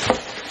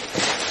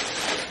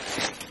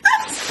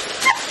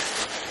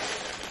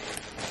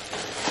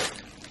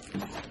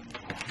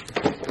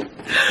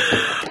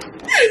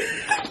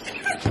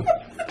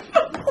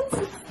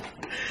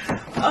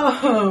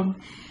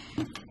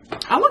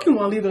 I look and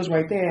want to leave those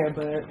right there,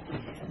 but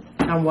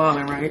I'm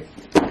wilding, right?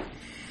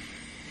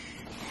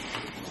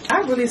 I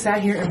really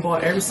sat here and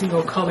bought every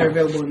single color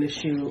available in this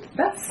shoe.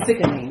 That's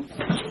sickening.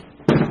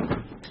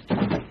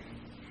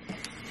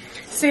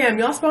 Sam,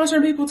 y'all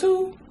sponsoring people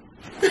too?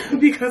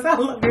 Because I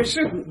love your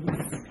shoes.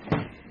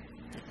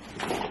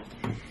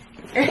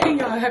 And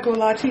y'all heck of a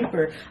lot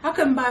cheaper. I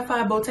couldn't buy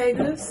 5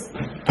 Bottegas.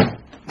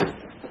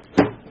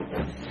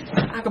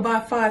 I could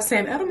buy 5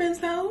 Sam Edelmans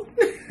though.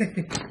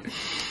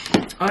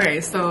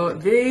 Okay, so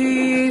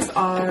these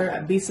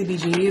are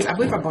BCBGs. I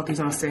believe I bought these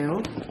on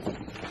sale.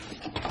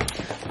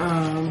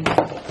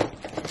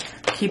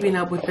 Keeping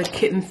up with the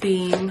kitten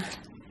theme,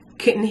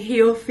 kitten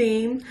heel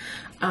theme.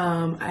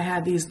 I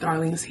have these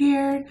darlings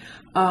here.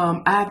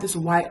 I have this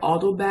white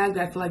Aldo bag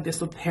that I feel like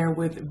this will pair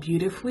with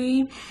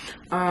beautifully.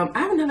 I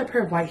have another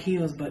pair of white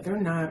heels, but they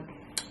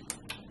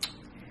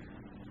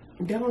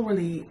don't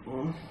really.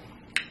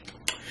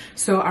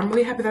 So I'm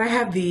really happy that I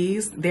have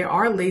these. They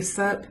are lace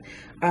up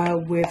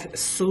with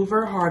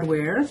silver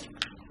hardware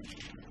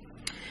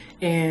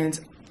and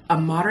a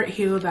moderate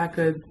heel that I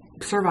could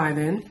survive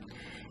in.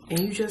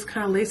 And you just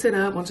kind of lace it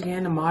up. Once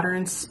again, a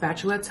modern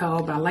spatula toe,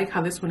 but I like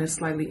how this one is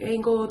slightly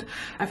angled.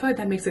 I feel like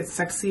that makes it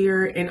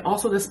sexier. And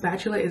also the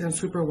spatula isn't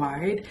super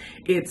wide.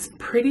 It's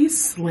pretty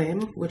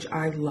slim, which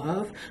I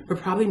love, but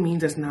probably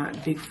means it's not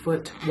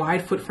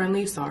wide foot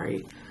friendly,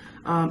 sorry.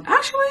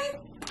 Actually,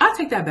 I'll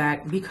take that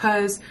back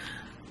because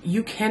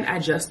you can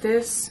adjust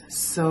this.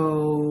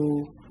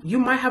 So you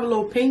might have a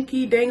little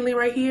pinky dangling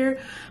right here,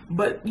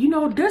 but you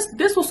know,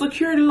 this will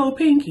secure the little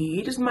pinky.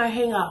 It just might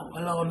hang out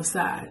along the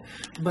side,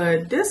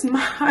 but this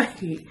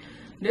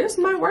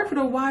might work for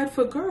the wide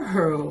foot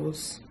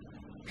girls,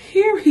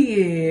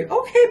 period.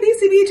 Okay,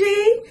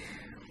 BCBG,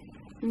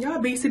 y'all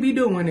BCB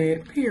doing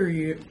it,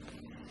 period.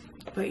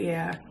 But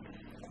yeah,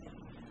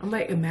 I'm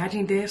like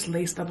imagining this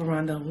laced up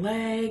around the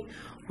leg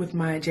with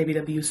my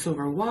JBW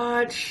silver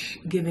watch,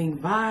 giving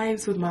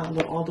vibes with my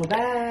little Aldo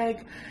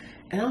bag.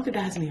 And I don't think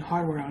that has any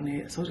hardware on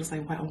it, so it's just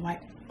like white on white.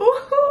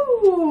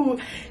 Ooh,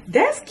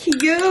 that's cute.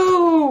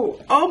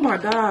 Oh my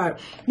God.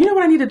 You know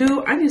what I need to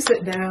do? I need to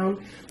sit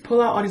down,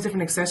 pull out all these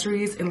different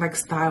accessories and like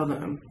style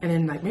them. And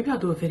then like maybe I'll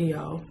do a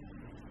video.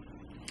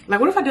 Like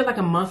what if I did like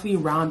a monthly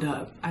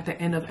roundup at the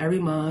end of every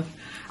month?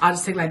 I'll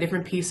just take like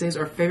different pieces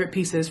or favorite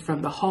pieces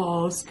from the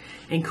hauls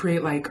and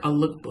create like a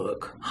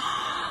lookbook.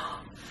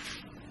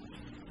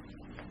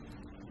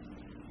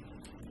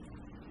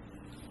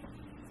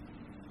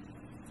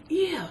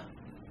 Yeah.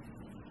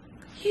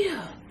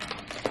 Yeah,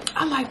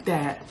 I like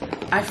that.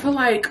 I feel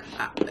like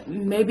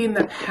maybe in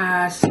the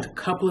past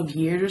couple of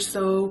years or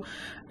so,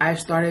 I've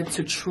started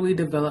to truly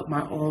develop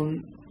my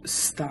own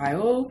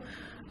style.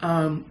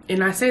 And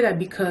I say that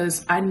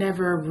because I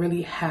never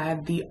really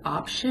had the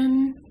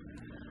option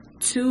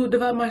to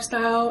develop my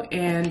style.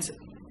 And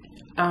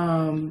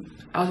I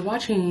was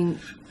watching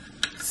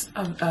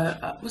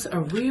was it a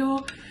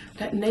reel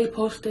that Nate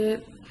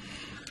posted?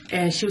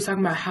 And she was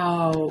talking about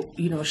how,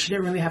 you know, she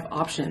didn't really have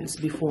options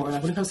before.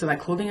 Like when it comes to like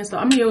clothing and stuff.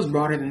 I mean, it was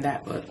broader than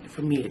that, but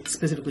for me,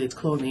 specifically, it's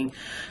clothing.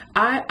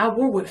 I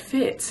wore what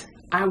fit.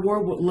 I wore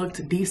what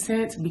looked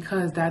decent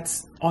because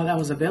that's all that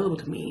was available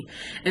to me.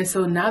 And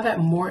so now that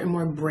more and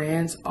more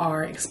brands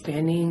are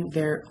expanding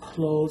their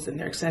clothes and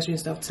their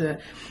accessories and stuff to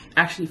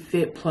actually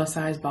fit plus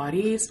size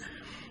bodies,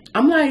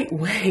 I'm like,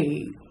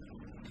 wait,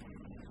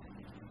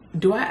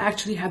 do I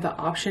actually have the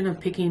option of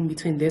picking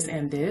between this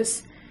and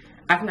this?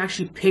 I can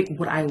actually pick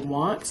what I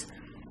want.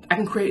 I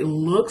can create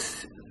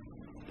looks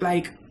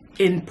like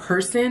in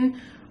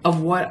person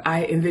of what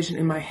I envision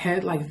in my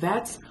head. Like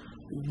that's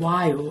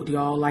wild,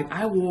 y'all. Like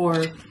I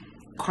wore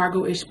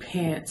cargo-ish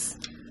pants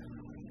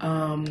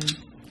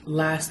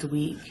last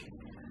week.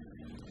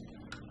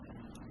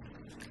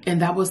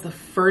 And that was the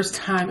first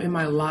time in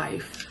my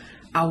life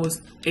I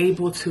was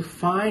able to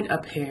find a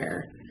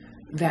pair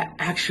that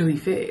actually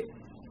fit.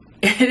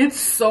 And it's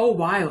so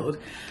wild.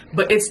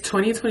 But it's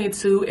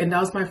 2022 and that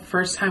was my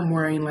first time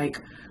wearing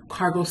like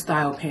cargo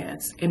style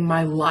pants in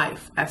my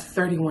life at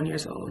 31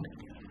 years old.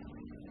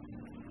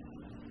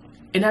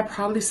 And that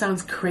probably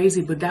sounds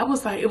crazy, but that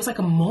was like, it was like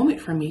a moment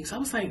for me. Cause I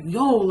was like,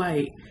 yo,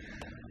 like,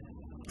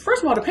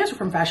 first of all, the pants were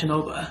from Fashion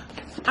Nova.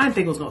 I didn't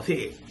think it was gonna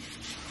fit.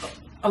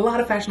 A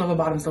lot of Fashion Nova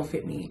bottoms don't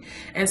fit me.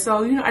 And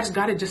so, you know, I just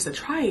got it just to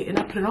try it and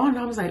I put it on and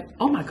I was like,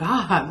 oh my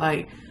God,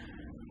 like,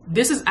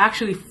 this is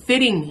actually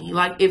fitting me.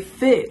 Like, it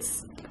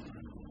fits.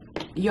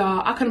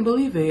 Y'all, I couldn't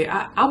believe it.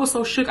 I was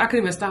so shook, I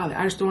couldn't even style it.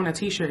 I just threw on a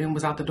t-shirt and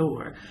was out the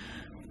door.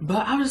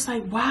 But I was just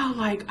like, wow,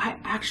 like, I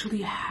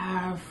actually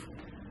have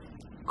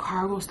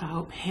cargo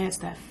style pants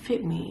that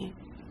fit me.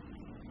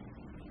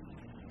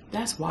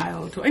 That's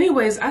wild. So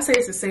anyways, I say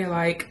this to say,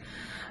 like,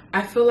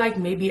 I feel like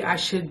maybe I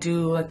should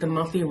do like the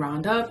monthly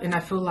roundup, and I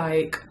feel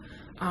like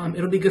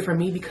it'll be good for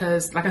me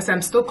because, like I said,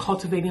 I'm still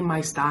cultivating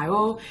my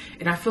style,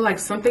 and I feel like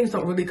some things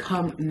don't really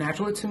come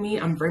naturally to me.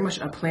 I'm very much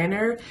a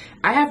planner.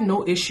 I have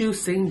no issue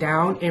sitting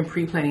down and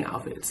pre-planning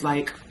outfits,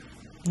 like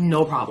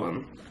no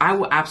problem. I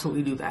will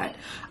absolutely do that.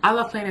 I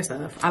love planning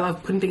stuff. I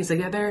love putting things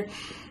together.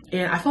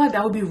 And I feel like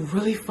that would be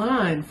really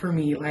fun for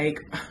me.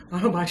 Like, I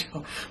don't know about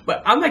y'all,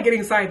 but I'm like getting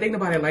excited thinking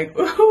about it. Like,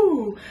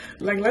 ooh,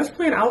 like let's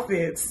plan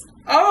outfits.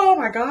 Oh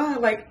my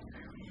God. Like,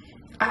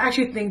 I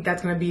actually think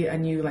that's going to be a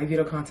new like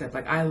video concept.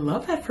 Like, I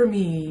love that for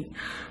me.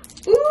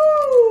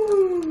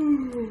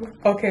 Ooh.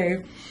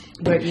 Okay.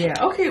 But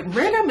yeah. Okay.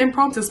 Random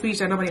impromptu speech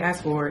that nobody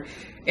asked for.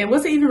 And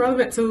was it even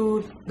relevant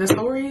to the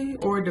story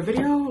or the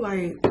video?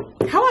 Like,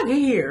 how I get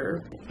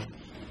here?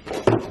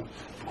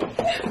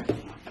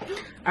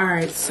 All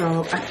right,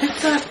 so I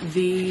picked up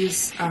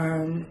these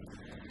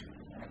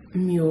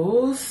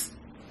mules.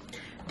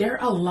 They're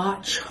a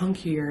lot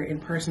chunkier in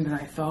person than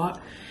I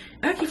thought.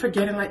 And I keep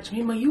forgetting, like,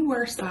 Jamima, you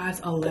wear size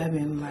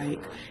 11.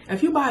 Like,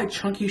 if you buy a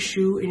chunky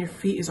shoe and your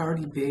feet is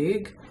already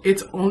big,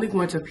 it's only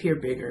going to appear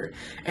bigger.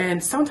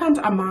 And sometimes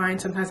I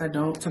mind, sometimes I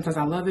don't. Sometimes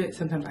I love it,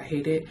 sometimes I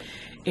hate it.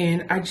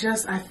 And I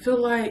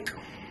feel like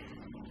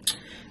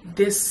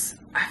this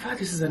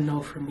is a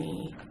no for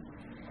me.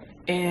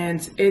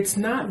 And it's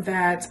not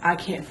that I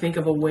can't think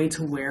of a way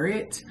to wear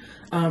it.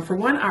 For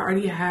one, I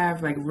already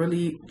have like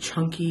really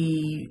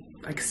chunky,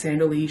 like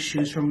sandal-y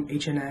shoes from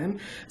H&M.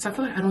 So I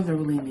feel like I don't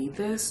even really need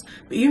this.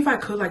 But even if I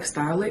could like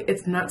style it,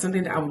 it's not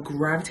something that I would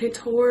gravitate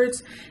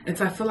towards. And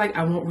so I feel like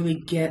I won't really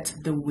get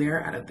the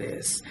wear out of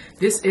this.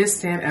 This is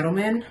Sam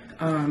Edelman.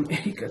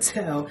 And you could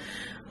tell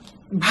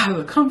by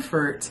the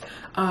comfort.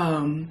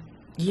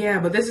 Yeah,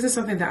 but this isn't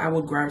something that I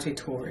would gravitate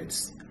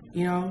towards.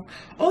 You know,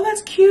 oh,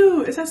 that's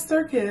cute. It says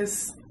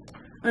circus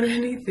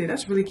underneath it.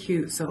 That's really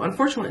cute. So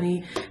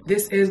unfortunately,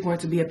 this is going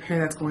to be a pair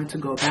that's going to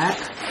go back.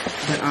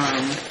 But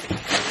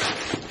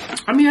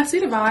I mean, I see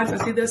the vibes.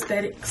 I see the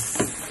aesthetics.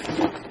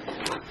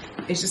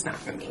 It's just not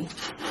for me.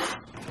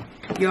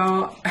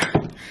 Y'all,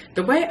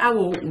 the way I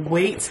will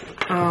wait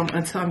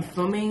until I'm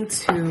filming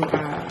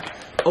to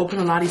open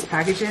a lot of these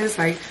packages,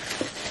 like,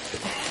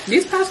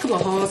 these past couple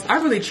of hauls, I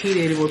really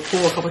cheated and would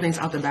pull a couple things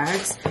out the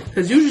bags.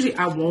 Because usually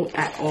I won't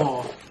at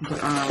all. But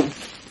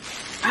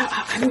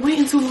I've been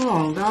waiting too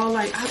long, y'all.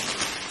 Like,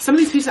 some of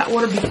these pieces I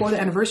ordered before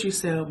the anniversary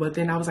sale. But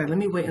then I was like, let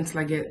me wait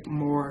until I get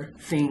more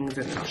things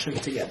and then I'll show you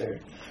together.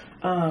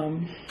 Did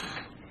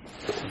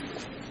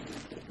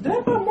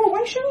I buy more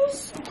white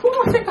shoes? Who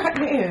do I think I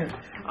did?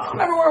 I don't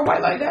ever wear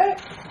white like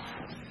that.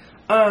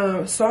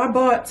 So I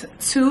bought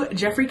 2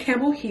 Jeffrey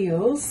Campbell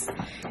heels,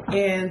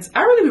 and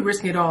I really be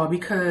risking it all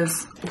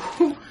because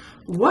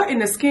what in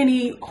the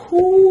skinny,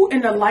 who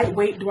in the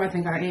lightweight do I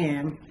think I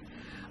am?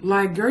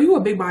 Like, girl, you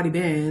a big body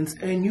bands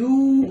and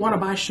you want to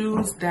buy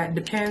shoes that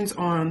depends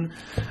on,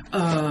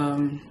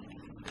 on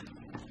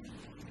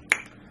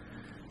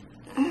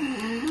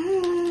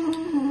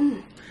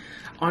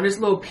this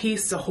little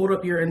piece to hold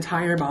up your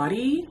entire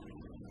body.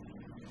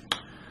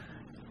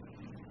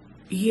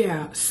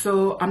 Yeah,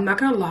 so I'm not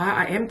gonna lie,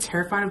 I am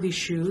terrified of these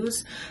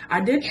shoes.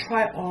 I did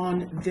try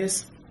on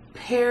this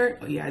pair.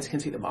 Oh yeah, as you can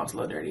see, the bottom's a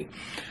little dirty.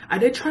 I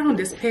did try on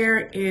this pair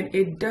and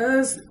it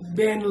does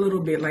bend a little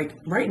bit. Like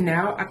right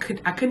now, I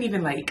couldn't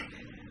even like,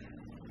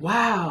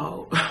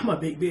 wow, I'm a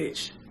big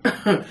bitch.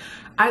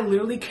 I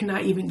literally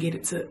cannot even get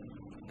it to,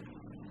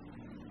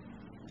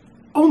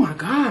 oh my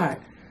God.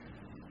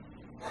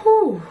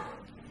 Whew.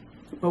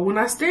 But when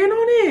I stand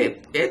on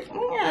it, it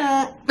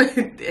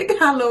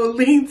got a little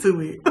lean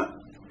to it.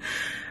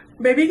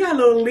 Baby, it got a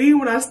little lean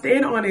when I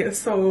stand on it.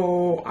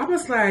 So I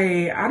was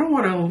like, I don't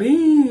want to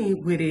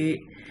lean with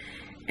it.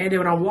 And then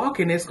when I'm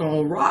walking, it's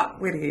going to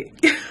rock with it.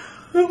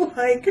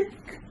 Like,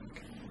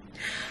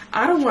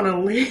 I don't want to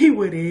lean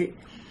with it.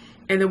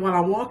 And then when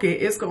I'm walking,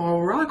 it's going to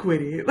rock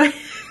with it.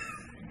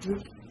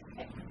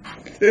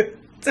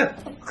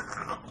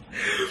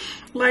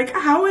 Like,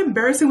 how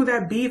embarrassing would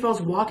that be if I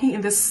was walking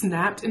and this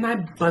snapped and I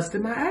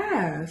busted my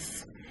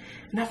ass?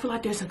 And I feel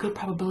like there's a good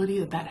probability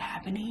of that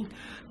happening.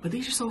 But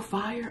these are so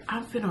fire,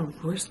 I'm finna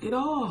risk it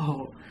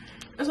all.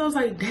 And so I was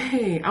like,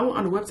 dang. I went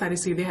on the website to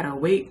see if they had a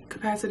weight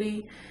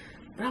capacity.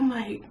 But I'm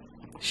like,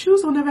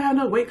 Shoes don't never have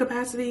no weight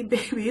capacity,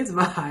 baby. It's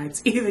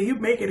vibes. Either you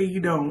make it or you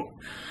don't.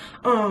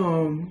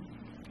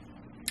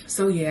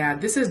 So yeah,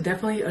 this is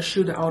definitely a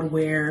shoe that I would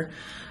wear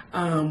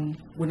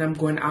when I'm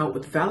going out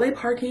with valet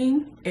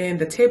parking, and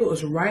the table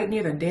is right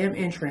near the damn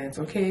entrance,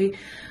 okay?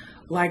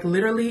 Like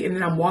literally, and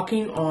then I'm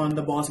walking on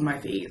the balls of my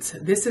feet.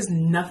 This is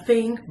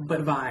nothing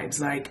but vibes.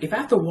 Like if I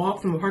have to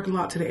walk from the parking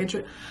lot to the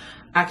entrance,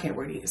 I can't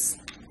wear these.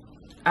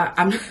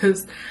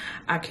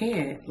 I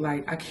can't,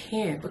 like, I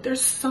can't, but they're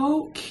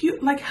so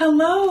cute. Like,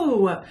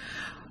 hello,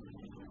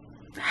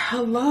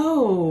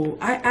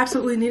 I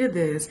absolutely needed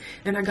this,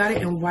 and I got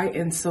it in white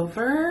and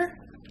silver.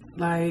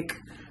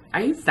 Like,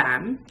 I use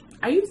them.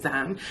 You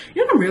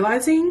know what I'm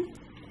realizing?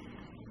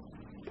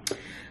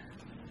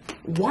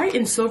 White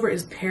and silver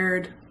is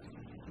paired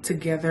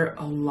together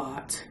a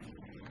lot,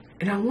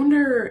 and I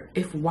wonder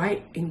if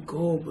white and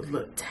gold would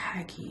look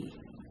tacky.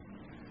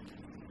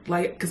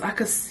 Like, because I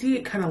could see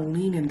it kind of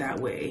leaning that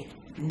way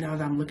now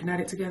that I'm looking at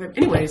it together.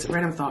 Anyways,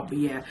 random thought, but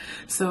yeah.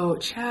 So,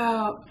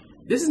 child,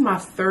 this is my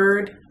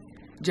third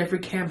Jeffrey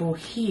Campbell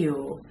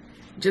heel,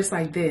 just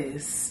like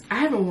this. I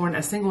haven't worn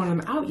a single one of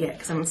them out yet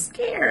because I'm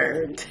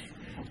scared.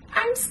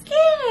 I'm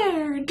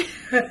scared.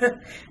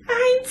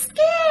 I'm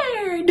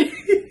scared.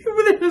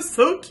 But they're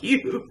so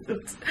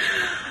cute.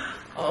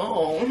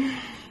 Oh,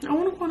 I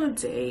want to go on a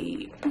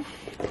date,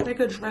 like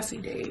a dressy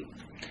date.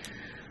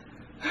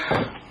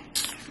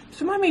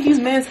 Somebody make these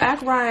men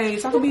act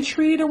right so I can be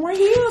treated and wear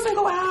heels and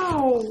go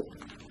out.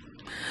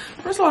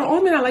 First of all, the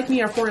only men that like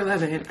me are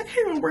 4'11". I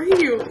can't even wear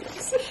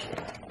heels.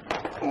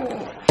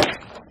 Oh.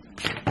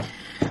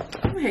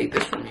 I hate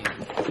this for me.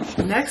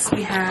 Next,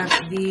 we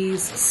have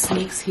these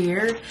sneaks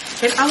here.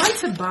 And I like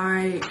to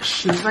buy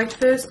shoes like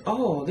this.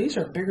 Oh, these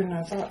are bigger than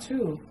I thought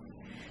too.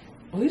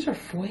 Oh, these are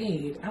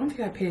suede. I don't think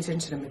I paid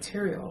attention to the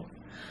material.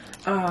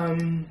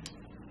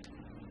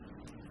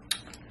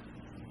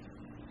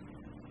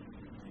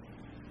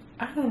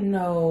 I don't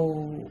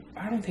know.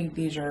 I don't think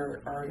these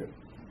are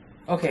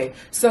okay.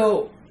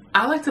 So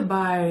I like to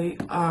buy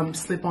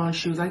slip-on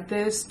shoes like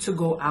this to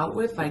go out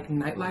with, like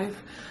nightlife.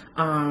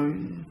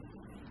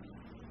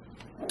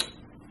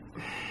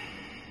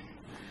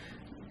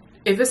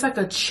 If it's like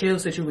a chill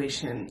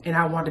situation and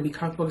I want to be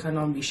comfortable because I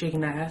know I'm gonna be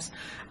shaking ass,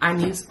 I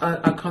need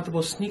a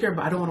comfortable sneaker,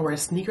 but I don't want to wear a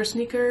sneaker.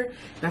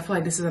 And I feel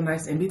like this is a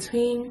nice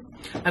in-between.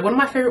 Like one of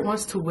my favorite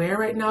ones to wear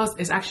right now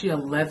is actually a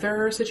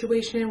leather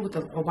situation with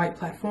a white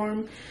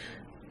platform.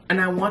 And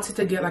I wanted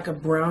to get like a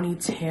brownie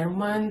tan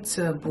one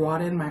to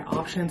broaden my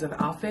options of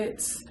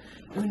outfits.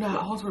 Even though I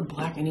always wear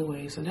black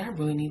anyway, so do I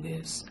really need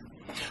this?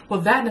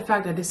 Well, that and the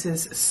fact that this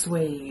is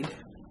suede.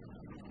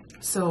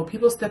 So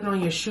people stepping on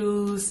your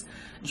shoes,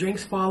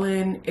 drinks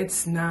falling,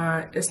 it's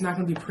not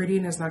gonna be pretty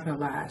and it's not gonna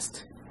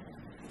last.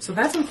 So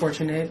that's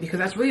unfortunate because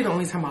that's really the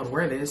only time I'll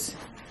wear this.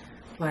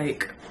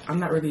 Like, I'm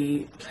not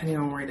really planning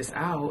on wearing this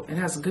out. It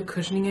has good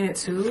cushioning in it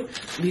too.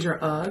 These are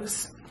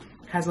Uggs.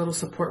 Has a little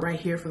support right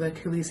here for the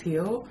Achilles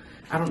heel.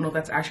 I don't know if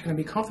that's actually gonna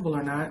be comfortable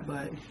or not,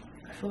 but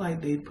I feel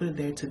like they put it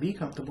there to be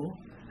comfortable.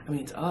 I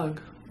mean, it's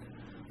Ugg.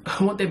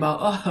 One thing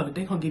about Ugg,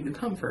 they gonna give you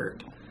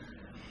comfort.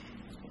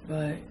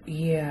 But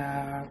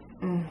yeah,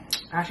 I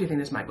actually think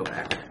this might go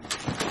back.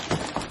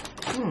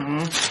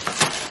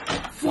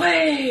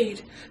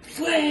 Suede,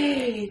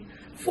 suede,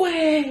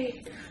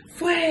 suede,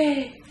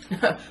 suede.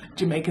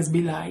 Jamaicans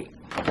be like.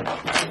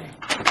 Okay.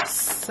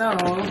 So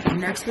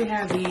next we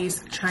have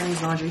these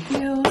Chinese laundry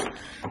heels.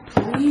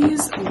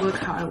 Please look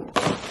how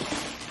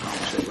I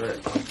should look.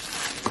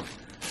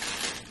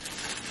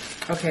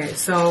 Okay,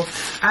 so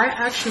I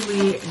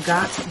actually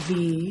got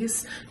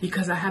these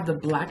because I have the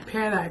black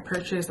pair that I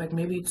purchased like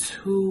maybe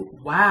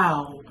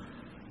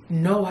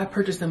I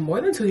purchased them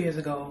more than 2 years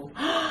ago.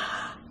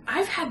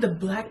 I've had the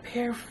black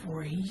pair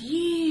for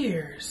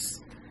years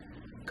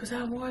because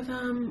I wore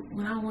them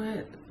when I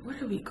went, where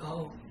did we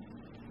go?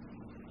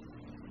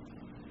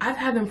 I've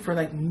had them for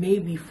like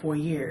maybe 4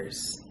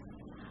 years.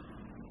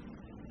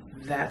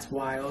 That's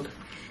wild.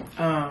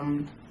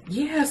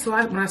 Yeah, so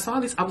when I saw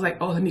these, I was like,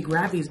 oh, let me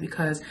grab these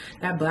because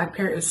that black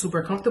pair is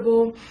super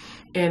comfortable.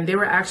 And they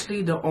were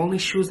actually the only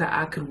shoes that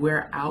I could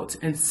wear out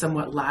and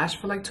somewhat last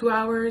for like 2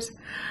 hours.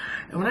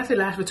 And when I say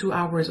last for 2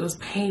 hours, it was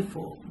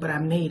painful, but I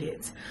made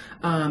it.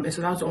 And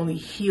so that was the only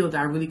heel that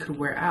I really could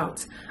wear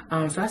out.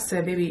 So I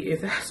said, baby,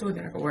 if that's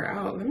something I could wear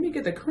out, let me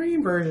get the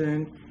cream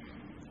version.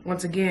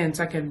 Once again,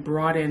 so I can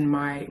broaden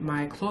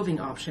my clothing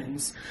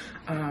options.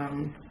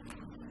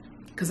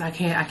 Cause I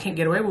can't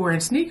get away with wearing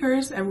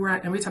sneakers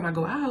every time I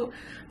go out.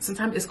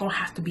 Sometimes it's gonna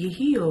have to be a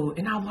heel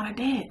and I wanna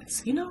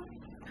dance, you know?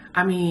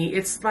 I mean,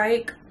 it's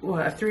like,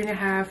 what, a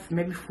 3.5,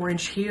 maybe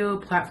 4-inch heel.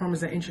 Platform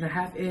is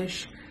 1.5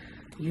 inch-ish.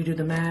 You do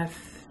the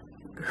math.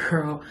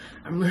 Girl,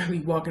 I'm literally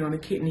walking on a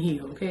kitten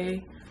heel,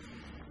 okay?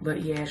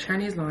 But yeah,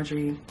 Chinese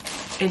laundry.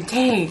 And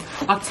dang,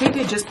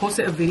 Octavia just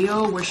posted a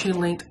video where she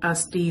linked a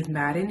Steve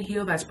Madden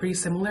heel that's pretty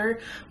similar,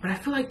 but I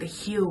feel like the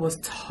heel was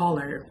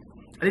taller.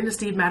 I think the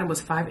Steve Madden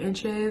was 5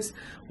 inches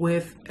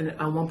with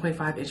a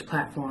 1.5 inch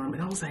platform.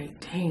 And I was like,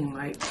 dang,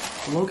 like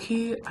low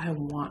key, I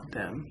want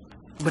them.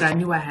 But I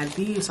knew I had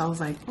these, so I was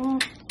like,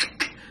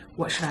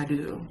 what should I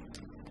do?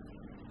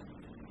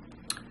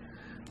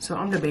 So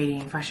I'm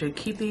debating if I should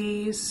keep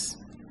these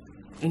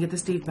and get the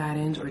Steve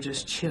Maddens or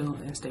just chill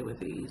and stay with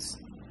these.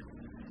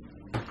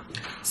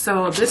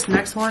 So this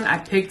next one I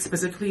picked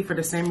specifically for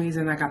the same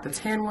reason I got the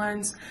tan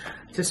ones,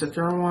 just to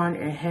throw on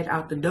and head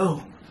out the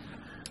door.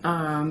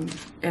 And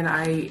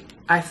I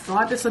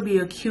thought this would be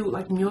a cute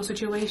like mule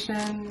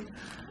situation,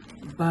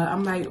 but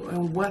I'm like,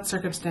 in what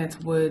circumstance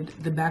would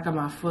the back of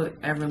my foot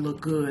ever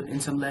look good in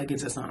some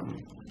leggings or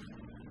something?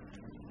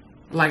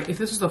 Like, if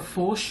this was a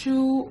full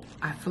shoe,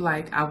 I feel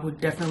like I would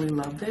definitely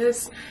love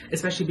this,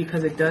 especially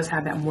because it does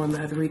have that more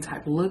leathery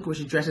type look,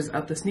 which dresses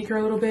up the sneaker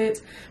a little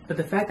bit. But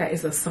the fact that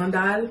it's a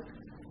sandal,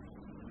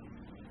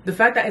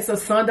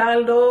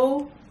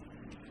 though,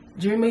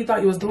 Jimmy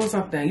thought you was doing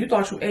something. You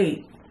thought you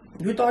ate.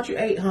 You thought you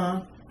ate,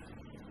 huh?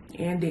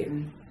 And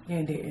didn't.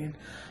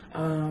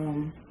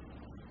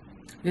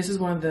 This is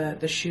one of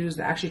the shoes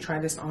that I actually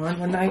tried this on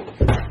one night.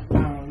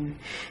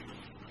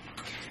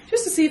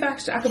 Just to see if I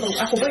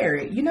could wear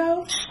it, you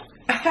know?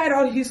 I had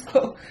all these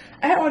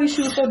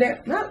shoes so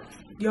damn,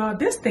 y'all,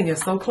 this thing is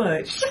so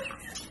clutch.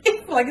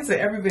 Like it's in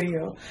every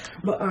video.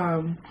 But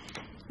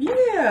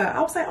yeah,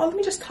 I was like, oh, let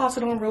me just toss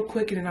it on real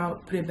quick and then I'll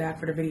put it back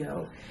for the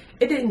video.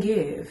 It didn't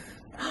give.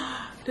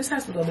 This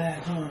has to go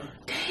back, huh?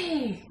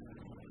 Dang.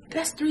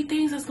 That's 3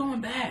 things that's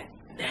going back.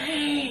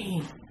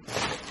 Dang.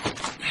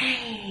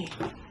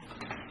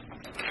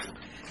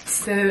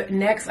 So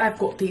next I've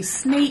got these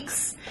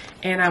snakes,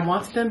 and I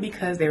wanted them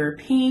because they were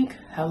pink.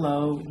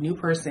 Hello, new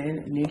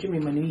person, new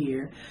Jemima, new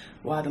year.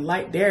 Wow, the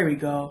light, there we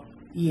go.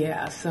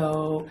 Yeah,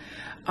 so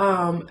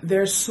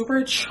they're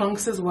super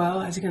chunks as well.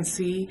 As you can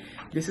see,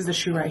 this is the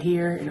shoe right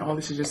here, and all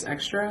this is just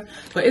extra.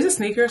 But it's a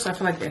sneaker, so I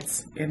feel like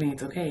it's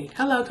okay.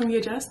 Hello, can we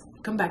adjust?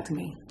 Come back to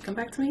me. Come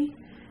back to me.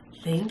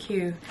 Thank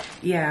you.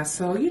 Yeah,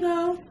 so you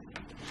know,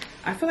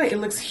 I feel like it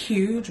looks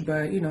huge,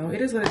 but you know,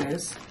 it is what it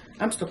is.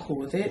 I'm still cool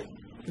with it.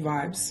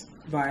 Vibes.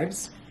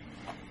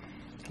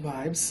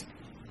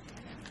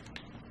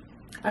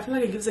 I feel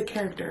like it gives a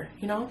character,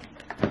 you know?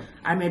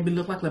 I maybe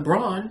look like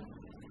LeBron,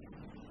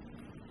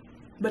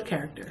 but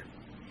character.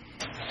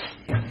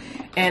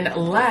 And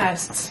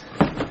last,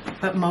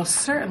 but most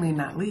certainly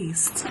not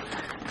least,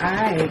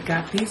 I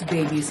got these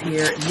babies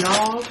here.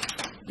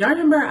 Y'all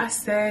remember I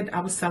said I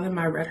was selling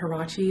my red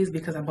huarraches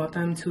because I bought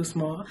them too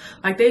small?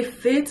 Like, they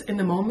fit in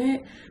the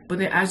moment, but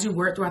then as you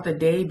work throughout the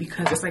day,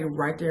 because it's like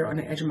right there on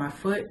the edge of my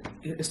foot,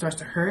 it starts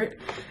to hurt.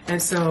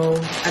 And so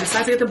I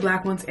decided to get the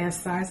black ones and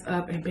size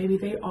up, and baby,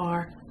 they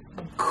are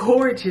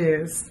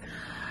gorgeous.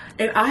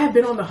 And I have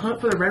been on the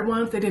hunt for the red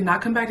ones. They did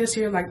not come back this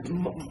year. Like,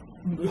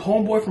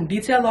 homeboy from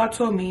Detail Law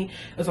told me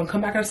it was gonna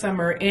come back in the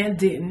summer and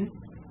didn't.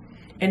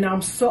 And now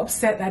I'm so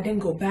upset that I didn't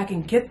go back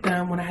and get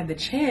them when I had the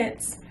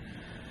chance,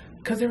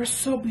 because they were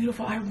so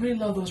beautiful. I really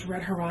love those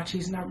red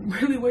huarraches, and I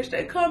really wish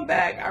they'd come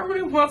back. I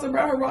really want some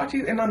red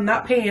huarraches, and I'm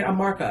not paying a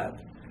markup.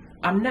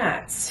 I'm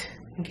not,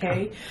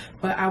 okay?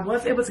 But I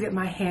was able to get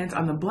my hands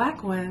on the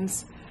black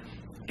ones,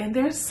 and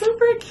they're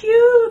super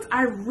cute.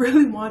 I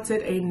really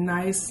wanted a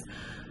nice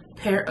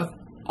pair of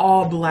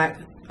all black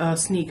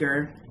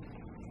sneaker.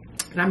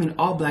 And I mean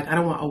all black. I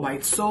don't want a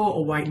white sole,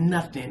 a white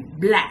nothing.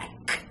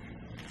 Black.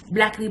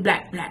 Blackly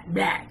black,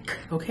 black,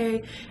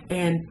 okay?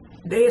 And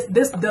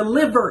this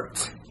delivered.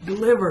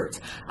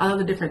 I love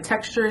the different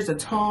textures, the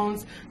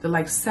tones, the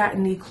like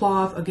satiny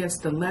cloth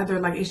against the leather.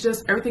 Like, it's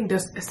just everything.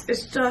 It's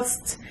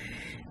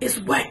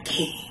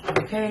working,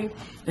 okay?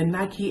 The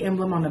Nike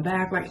emblem on the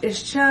back, like,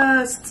 it's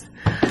just,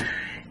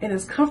 and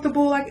it's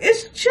comfortable. Like,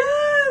 it's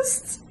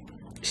just,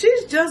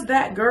 she's just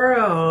that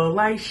girl.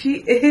 Like, she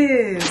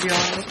is,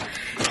 y'all.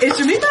 Is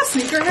Jemima a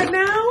sneakerhead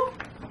now?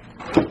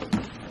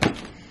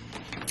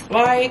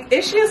 Like,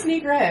 is she a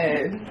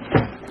sneakerhead?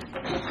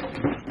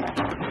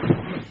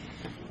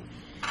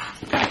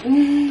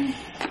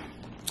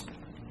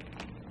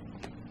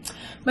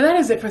 But that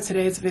is it for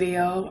today's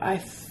video. I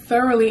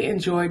thoroughly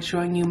enjoyed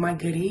showing you my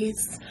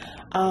goodies.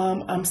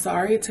 I'm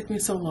sorry it took me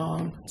so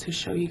long to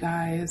show you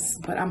guys,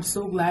 but I'm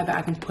so glad that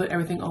I can put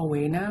everything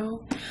away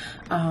now.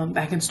 That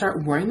I can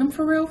start wearing them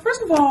for real.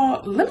 First of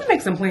all, let me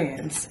make some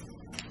plans,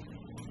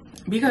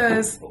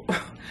 because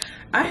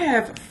I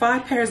have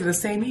 5 pairs of the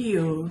same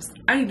heels.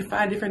 I need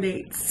 5 different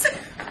dates.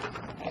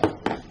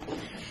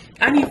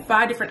 I need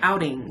 5 different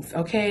outings,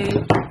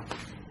 okay?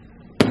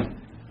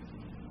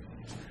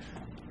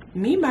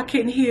 Me and my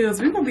kitten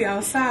heels, we're gonna be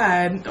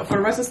outside for the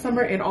rest of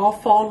summer and all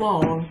fall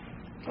long,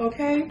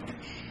 okay?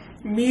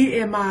 Me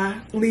and my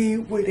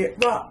lean with it,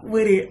 rock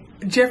with it,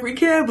 Jeffrey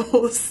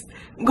Campbell's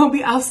gonna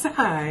be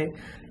outside.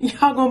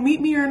 Y'all gonna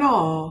meet me or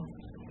not?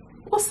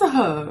 What's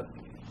up?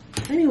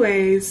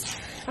 Anyways,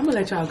 I'm gonna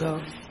let y'all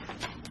go.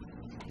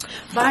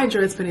 But I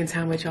enjoyed spending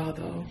time with y'all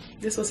though.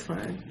 This was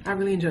fun. I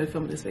really enjoyed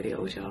filming this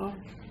video with y'all.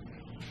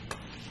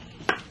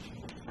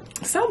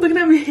 Stop looking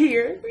at me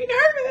here. Be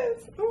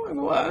nervous. Oh my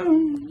god.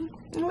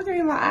 Look at me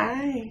in my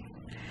eye.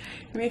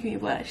 You're making me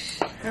blush.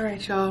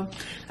 Alright, y'all.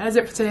 That is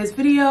it for today's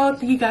video.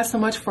 Thank you guys so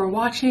much for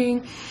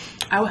watching.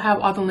 I will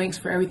have all the links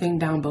for everything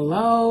down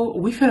below.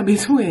 We finna be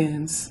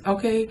twins,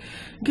 okay?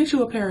 Get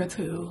you a pair of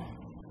 2.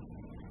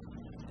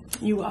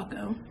 You're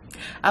welcome.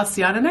 I'll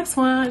see y'all in the next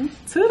one.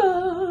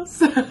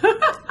 Toodles.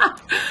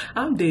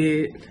 I'm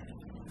dead.